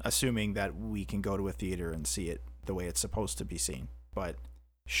 2021, assuming that we can go to a theater and see it the way it's supposed to be seen. But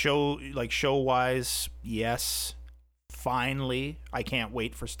show wise, yes, finally, I can't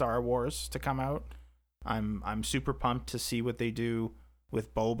wait for Star Wars to come out. I'm super pumped to see what they do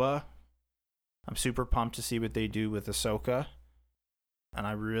with Boba. I'm super pumped to see what they do with Ahsoka. And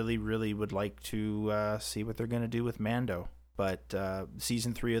I really, really would like to see what they're going to do with Mando. But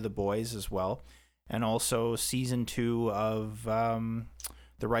season 3 of The Boys as well. And also season 2 of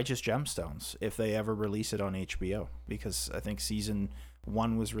The Righteous Gemstones, if they ever release it on HBO. Because I think season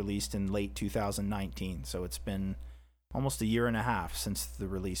 1 was released in late 2019. So it's been almost a year and a half since the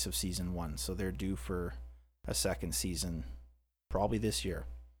release of season 1. So they're due for a second season probably this year.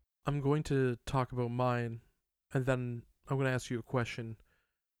 I'm going to talk about mine, and then I'm going to ask you a question,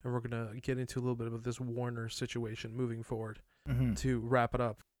 and we're going to get into a little bit of this Warner situation moving forward to wrap it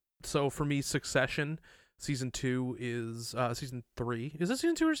up. So for me, Succession, season 2 is season 3. Is it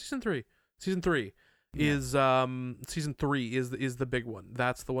season 2 or season 3? Season 3 is season 3 is the big one.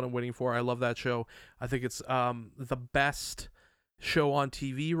 That's the one I'm waiting for. I love that show. I think it's the best show on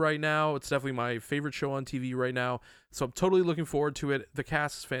TV right now. It's definitely my favorite show on TV right now. So I'm totally looking forward to it. The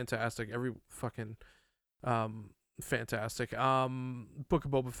cast is fantastic. Every fucking fantastic. Book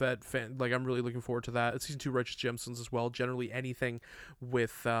of Boba Fett, I'm really looking forward to that. Season 2 Righteous Gemstones as well. Generally anything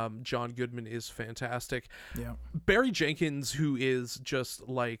with John Goodman is fantastic. Yeah. Barry Jenkins, who is just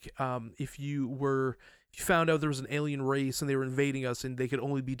like if you found out there was an alien race and they were invading us and they could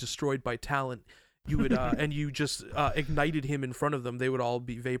only be destroyed by talent, you would and you just ignited him in front of them, they would all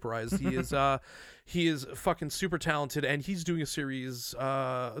be vaporized. He is fucking super talented, and he's doing a series,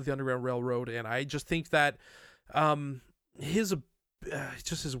 The Underground Railroad, and I just think that his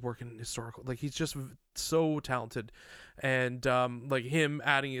work in historical, like, he's just so talented, and like him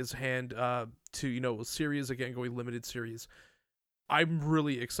adding his hand to a series, again, going limited series. I'm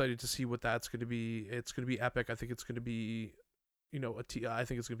really excited to see what that's going to be. It's going to be epic. I think it's going to be I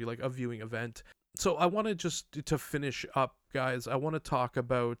think it's going to be like a viewing event. So I want to just to finish up, guys, I want to talk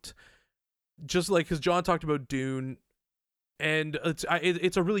about just like, because John talked about Dune, and it's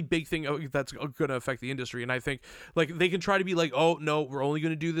a really big thing that's going to affect the industry. And I think like they can try to be like, oh no, we're only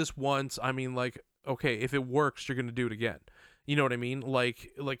going to do this once. I mean, like, okay, if it works, you're going to do it again. You know what I mean?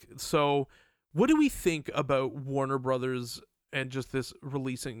 Like, so what do we think about Warner Brothers and just this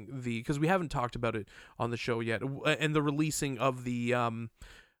releasing because we haven't talked about it on the show yet, and the releasing of the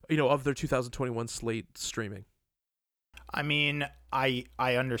of their 2021 slate streaming? I mean, I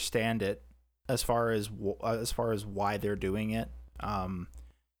understand it as far as why they're doing it,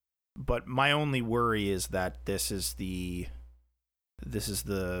 but my only worry is that this is the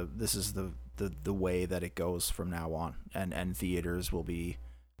way that it goes from now on, and theaters will be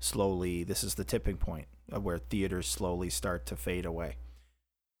slowly. This is the tipping point where theaters slowly start to fade away.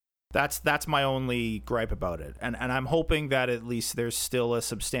 That's my only gripe about it, and I'm hoping that at least there's still a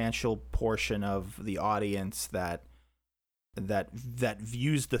substantial portion of the audience that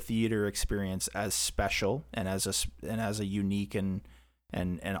views the theater experience as special and as a unique and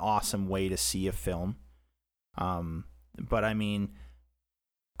awesome way to see a film. But I mean,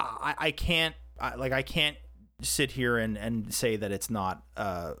 I can't sit here and say that it's not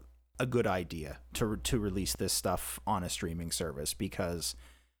a good idea to release this stuff on a streaming service, because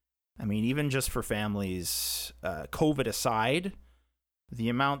I mean, even just for families, COVID aside, the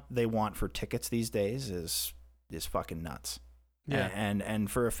amount they want for tickets these days is fucking nuts. Yeah. And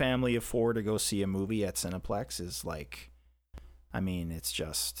for a family of 4 to go see a movie at Cineplex is like, I mean, it's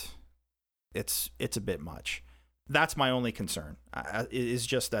a bit much. That's my only concern. Is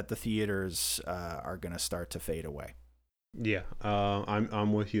just that the theaters are going to start to fade away. Yeah,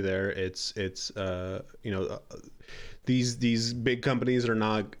 I'm with you there. It's these big companies are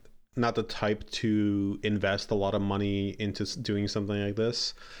not the type to invest a lot of money into doing something like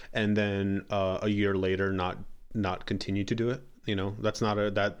this and then a year later not continue to do it.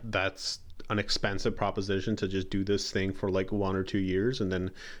 That's an expensive proposition to just do this thing for like 1 or 2 years and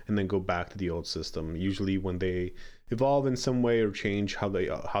then go back to the old system. Usually when they evolve in some way or change how they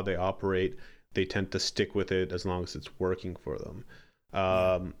operate, they tend to stick with it as long as it's working for them.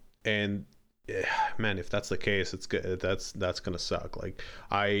 And man, if that's the case, it's good. That's gonna suck. Like,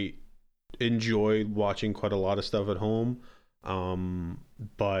 I enjoy watching quite a lot of stuff at home,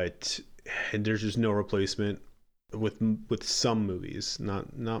 but there's just no replacement with some movies, not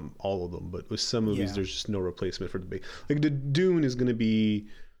all of them, but with some movies, there's just no replacement for the big. Like, the Dune is gonna be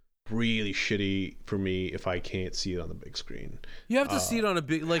really shitty for me if I can't see it on the big screen. You have to see it on a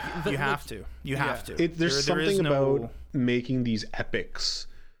big, like, you have to. You have to. There's something about making these epics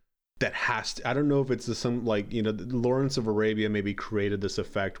that has to, I don't know if it's some, like, you know, Lawrence of Arabia maybe created this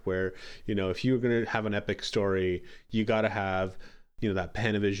effect where, you know, if you're going to have an epic story, you got to have, you know, that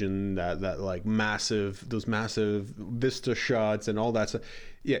Panavision, that like those massive vista shots and all that stuff.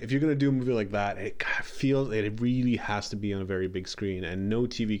 Yeah, if you're going to do a movie like that, it feels, it really has to be on a very big screen, and no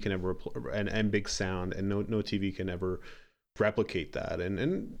TV can ever, and big sound, and no TV can ever replicate that.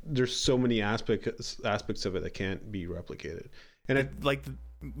 And there's so many aspects of it that can't be replicated. And it, like,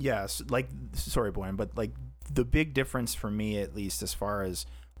 yes, like, sorry, Boyan, but like the big difference for me, at least as far as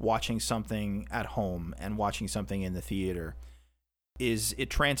watching something at home and watching something in the theater, is it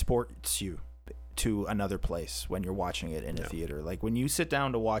transports you to another place when you're watching it in a theater. Like, when you sit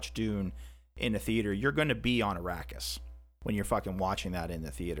down to watch Dune in a theater, you're going to be on Arrakis when you're fucking watching that in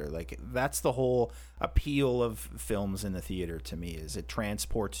the theater. Like, that's the whole appeal of films in the theater to me, is it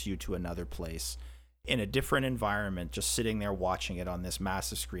transports you to another place in a different environment, just sitting there watching it on this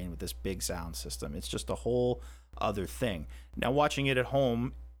massive screen with this big sound system. It's just a whole other thing. Now, watching it at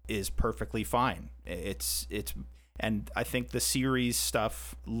home is perfectly fine. And I think the series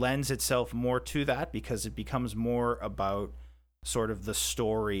stuff lends itself more to that, because it becomes more about sort of the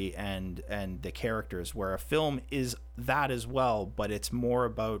story and the characters, where a film is that as well, but it's more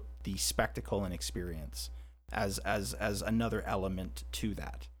about the spectacle and experience as another element to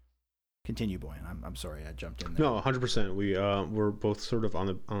that. Continue, Boyan. I'm sorry I jumped in there. No, 100%. We're both sort of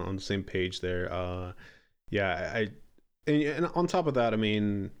on the same page there. And on top of that, I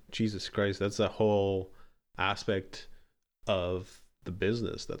mean, Jesus Christ, that's a whole aspect of the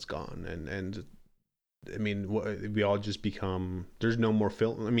business that's gone. And I mean, we all just become, there's no more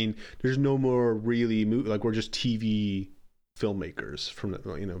film. I mean, there's no more really like, we're just TV filmmakers from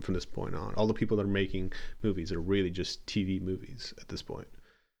this point on. All the people that are making movies are really just TV movies at this point.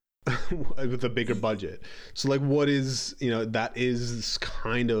 With a bigger budget. So, like, what is, you know, that is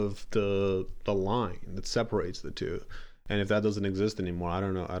kind of the line that separates the two. And if that doesn't exist anymore, I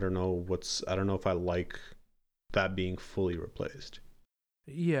don't know if I like that being fully replaced.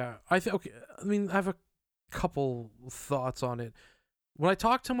 Yeah, I mean, I have a couple thoughts on it. When I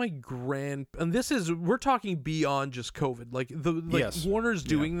talk to my and we're talking beyond just COVID. Like, yes. Warner's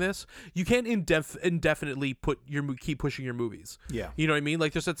doing this. You can't indefinitely keep pushing your movies. Yeah, you know what I mean.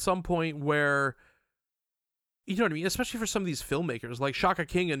 Like, there's at some point where, you know what I mean, especially for some of these filmmakers, like Shaka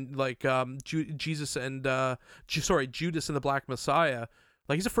King and like Judas and the Black Messiah.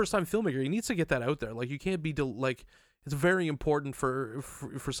 Like, he's a first-time filmmaker. He needs to get that out there. Like, you can't be like, it's very important for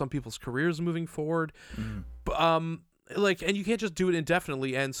some people's careers moving forward. Mm-hmm. Like, and you can't just do it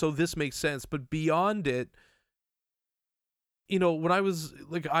indefinitely, and so this makes sense. But beyond it, you know, when I was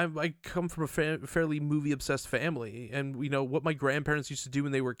like, I come from a fairly movie obsessed family, and you know what my grandparents used to do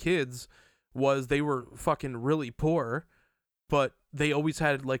when they were kids was they were fucking really poor, but they always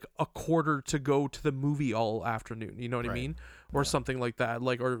had like a quarter to go to the movie all afternoon. You know what I mean, or something like that,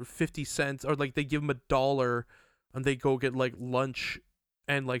 like, or 50 cents, or like they give them $1 and they go get like lunch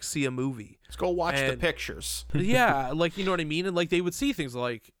and like see a movie. Let's go watch the pictures. Yeah, like, you know what I mean? And like they would see things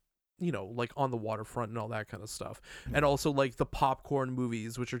like, you know, like On the Waterfront and all that kind of stuff. Mm-hmm. And also like the popcorn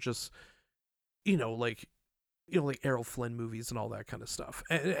movies, which are just, like Errol Flynn movies and all that kind of stuff.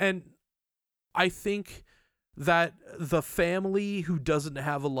 And I think that the family who doesn't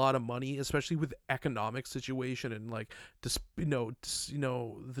have a lot of money, especially with the economic situation and like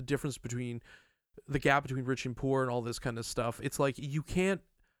the difference between the gap between rich and poor and all this kind of stuff, it's like, you can't,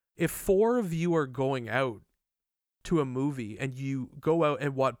 if 4 of you are going out to a movie and you go out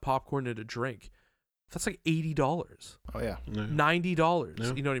and want popcorn and a drink, that's like $80. Oh yeah, $90.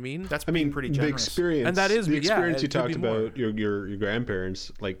 Yeah. You know what I mean? That's pretty generous. The experience, and that is the experience you talked about about your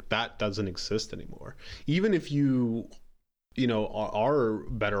grandparents, like, that doesn't exist anymore. Even if you are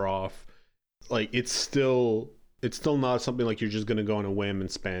better off, like, it's still not something like you're just gonna go on a whim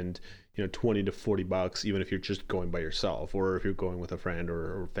and spend $20 to $40, even if you're just going by yourself or if you're going with a friend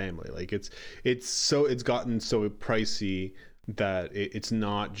or family. Like, it's gotten so pricey that it's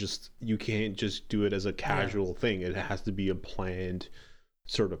not just, you can't just do it as a casual thing. It has to be a planned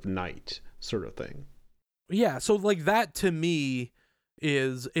sort of night sort of thing. Yeah, so like that to me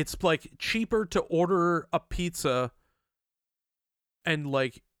is, it's like cheaper to order a pizza and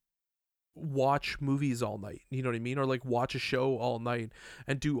like watch movies all night, you know what I mean, or like watch a show all night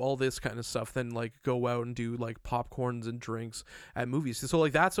and do all this kind of stuff than like go out and do like popcorns and drinks at movies. So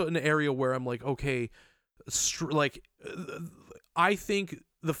like that's an area where I'm like, okay, I think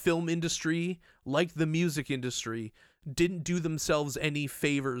the film industry, like the music industry, didn't do themselves any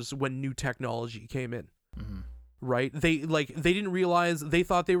favors when new technology came in. Right? They didn't realize, they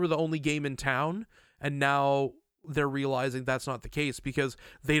thought they were the only game in town, and now they're realizing that's not the case because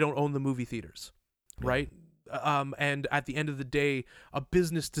they don't own the movie theaters, right? And at the end of the day, a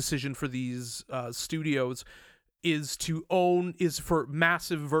business decision for these studios is for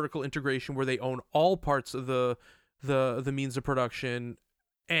massive vertical integration where they own all parts of the means of production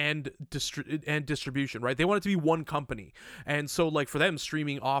and distribution, right? They want it to be one company. And so like for them,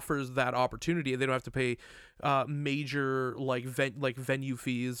 streaming offers that opportunity, and they don't have to pay major like venue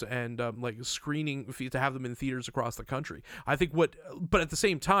fees and like screening fees to have them in theaters across the country. I think but at the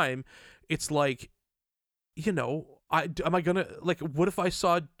same time, it's like, you know, what if I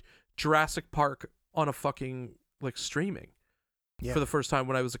saw Jurassic Park on a fucking like streaming for the first time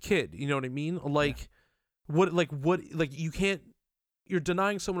when I was a kid? You know what I mean? Like you can't, you're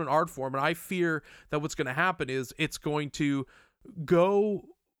denying someone an art form, and I fear that what's going to happen is it's going to go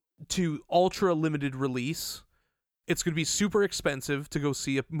to ultra limited release. It's going to be super expensive to go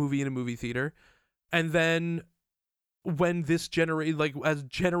see a movie in a movie theater, and then when as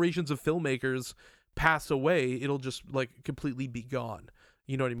generations of filmmakers pass away, it'll just like completely be gone.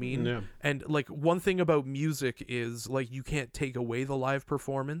 You know what I mean? Yeah. And like one thing about music is like you can't take away the live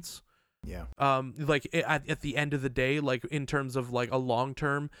performance. Yeah. Like at the end of the day, like in terms of like a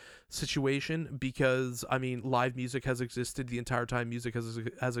long-term situation, because I mean, live music has existed the entire time music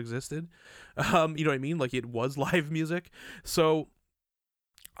has existed. You know what I mean? Like it was live music. So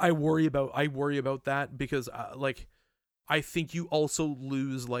I worry about that because like I think you also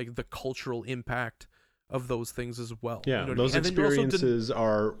lose like the cultural impact of those things as well. Yeah, you know those I mean? experiences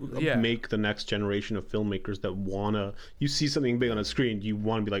make the next generation of filmmakers that wanna. You see something big on a screen, you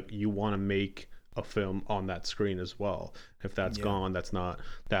want to be like, you want to make a film on that screen as well. If that's gone, that's not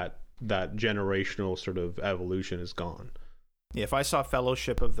that generational sort of evolution is gone. Yeah, if I saw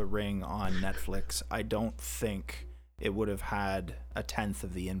Fellowship of the Ring on Netflix, I don't think it would have had a tenth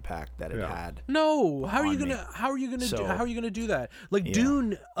of the impact that it had. No, how are you gonna do that? Like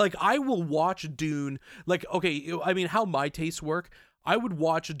Dune, like I will watch Dune. Like, okay, I mean, how my tastes work, I would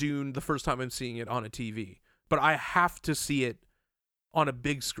watch Dune the first time I'm seeing it on a TV, but I have to see it on a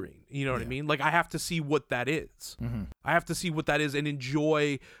big screen. You know what I mean? Like I have to see what that is. I have to see what that is and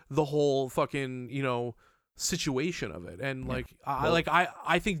enjoy the whole fucking, you know, situation of it. And like,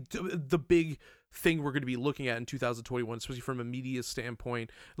 I think the big thing we're going to be looking at in 2021, especially from a media standpoint,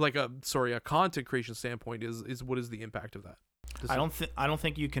 like a content creation standpoint, is what is the impact of that? I don't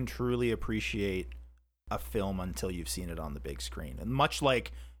think you can truly appreciate a film until you've seen it on the big screen. And much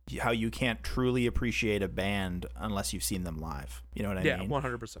like how you can't truly appreciate a band unless you've seen them live. You know what I mean? Yeah,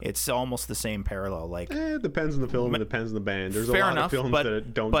 100%. It's almost the same parallel. Like, it depends on the film, it depends on the band. There's a fair lot enough, of films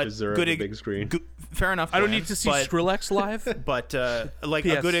that don't deserve the big screen. Fair enough. I don't need to see Skrillex live. But like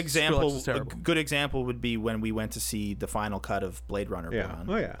Yes, a good Skrillex example would be when we went to see the final cut of Blade Runner. Yeah.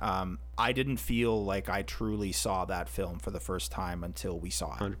 Oh yeah. I didn't feel like I truly saw that film for the first time until we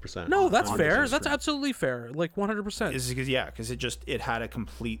saw it. 100%. No, that's fair. That's absolutely fair. Like 100%. Because it had a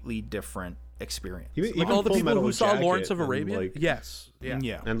completely different experience. Like all the people who saw Lawrence of Arabia. Yes.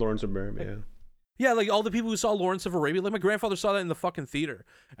 Yeah. And Lawrence of Arabia. Yeah. Yeah, like all the people who saw Lawrence of Arabia, like my grandfather saw that in the fucking theater,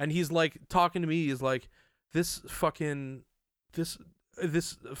 and he's like talking to me. He's like, this fucking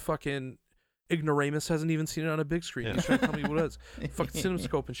ignoramus hasn't even seen it on a big screen. He's trying to tell me what it is. Fucking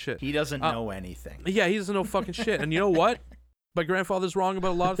CinemaScope and shit. He doesn't know anything. Yeah, he doesn't know fucking shit. And you know what? My grandfather's wrong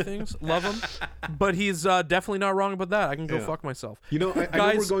about a lot of things. Love him, but he's definitely not wrong about that. I can go fuck myself. You know, I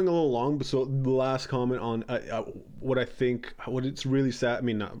know we're going a little long, but so the last comment on what it's really sad. I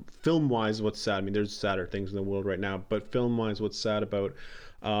mean, not film-wise, what's sad. I mean, there's sadder things in the world right now, but film-wise, what's sad about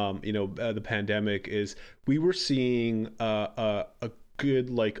the pandemic is we were seeing a good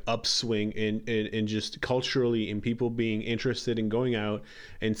like upswing in just culturally in people being interested in going out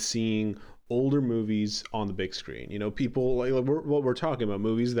and seeing older movies on the big screen. You know, people like what we're talking about,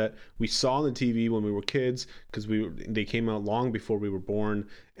 movies that we saw on the TV when we were kids because they came out long before we were born,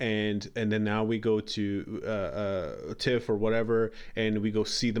 and then now we go to TIFF or whatever, and we go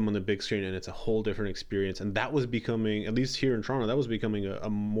see them on the big screen, and it's a whole different experience. And that was becoming, at least here in Toronto, that was becoming a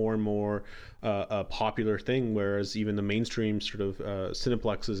more and more a popular thing, whereas even the mainstream sort of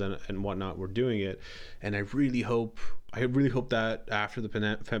cineplexes and whatnot were doing it. And I really hope that after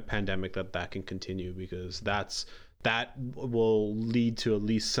the pandemic that can continue, because that's that will lead to at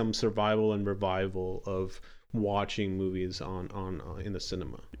least some survival and revival of watching movies on in the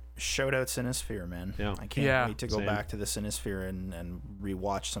cinema. Shout out Cinesphere, man. Yeah. I can't Yeah. wait to go Same. back to the Cinesphere and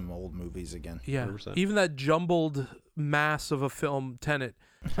rewatch some old movies again. Yeah, 100%. even that jumbled mass of a film, Tenet.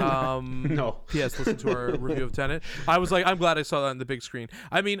 No. P.S. Listen to our review of Tenet. I was like, I'm glad I saw that on the big screen.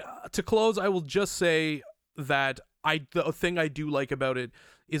 I mean, to close, I will just say that the thing I do like about it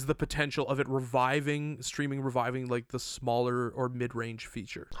is the potential of it reviving like the smaller or mid-range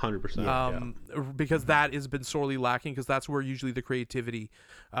feature. 100%. Because that has been sorely lacking, because that's where usually the creativity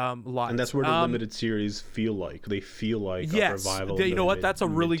lies. And that's where the limited series feel like. They feel like a revival. You know what? That's a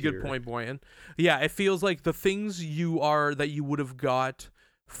really mid-tier. good point, Boyan. Yeah, it feels like the things that you would have got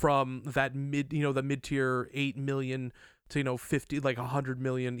from that the mid-tier 8 million to 50, like 100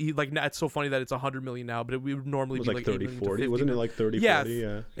 million. Like, it's so funny that it's 100 million now, but it would normally It was be like like 30, 8 million 40. to 50 Wasn't it million. like 30, Yeah, 40?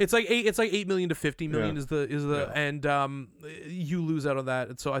 Yeah. It's like 8 million to 50 million is the Yeah. and you lose out on that.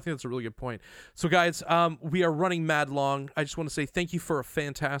 And so I think that's a really good point. So guys, we are running mad long. I just want to say thank you for a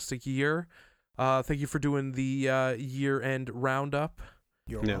fantastic year. Thank you for doing the year-end roundup.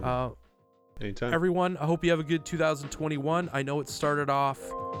 Yeah. Anytime. Everyone, I hope you have a good 2021. I know it started off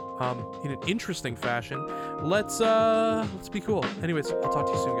in an interesting fashion. Let's be cool. Anyways, I'll talk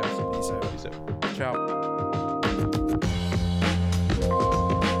to you soon, guys. Peace out. Peace out. Ciao.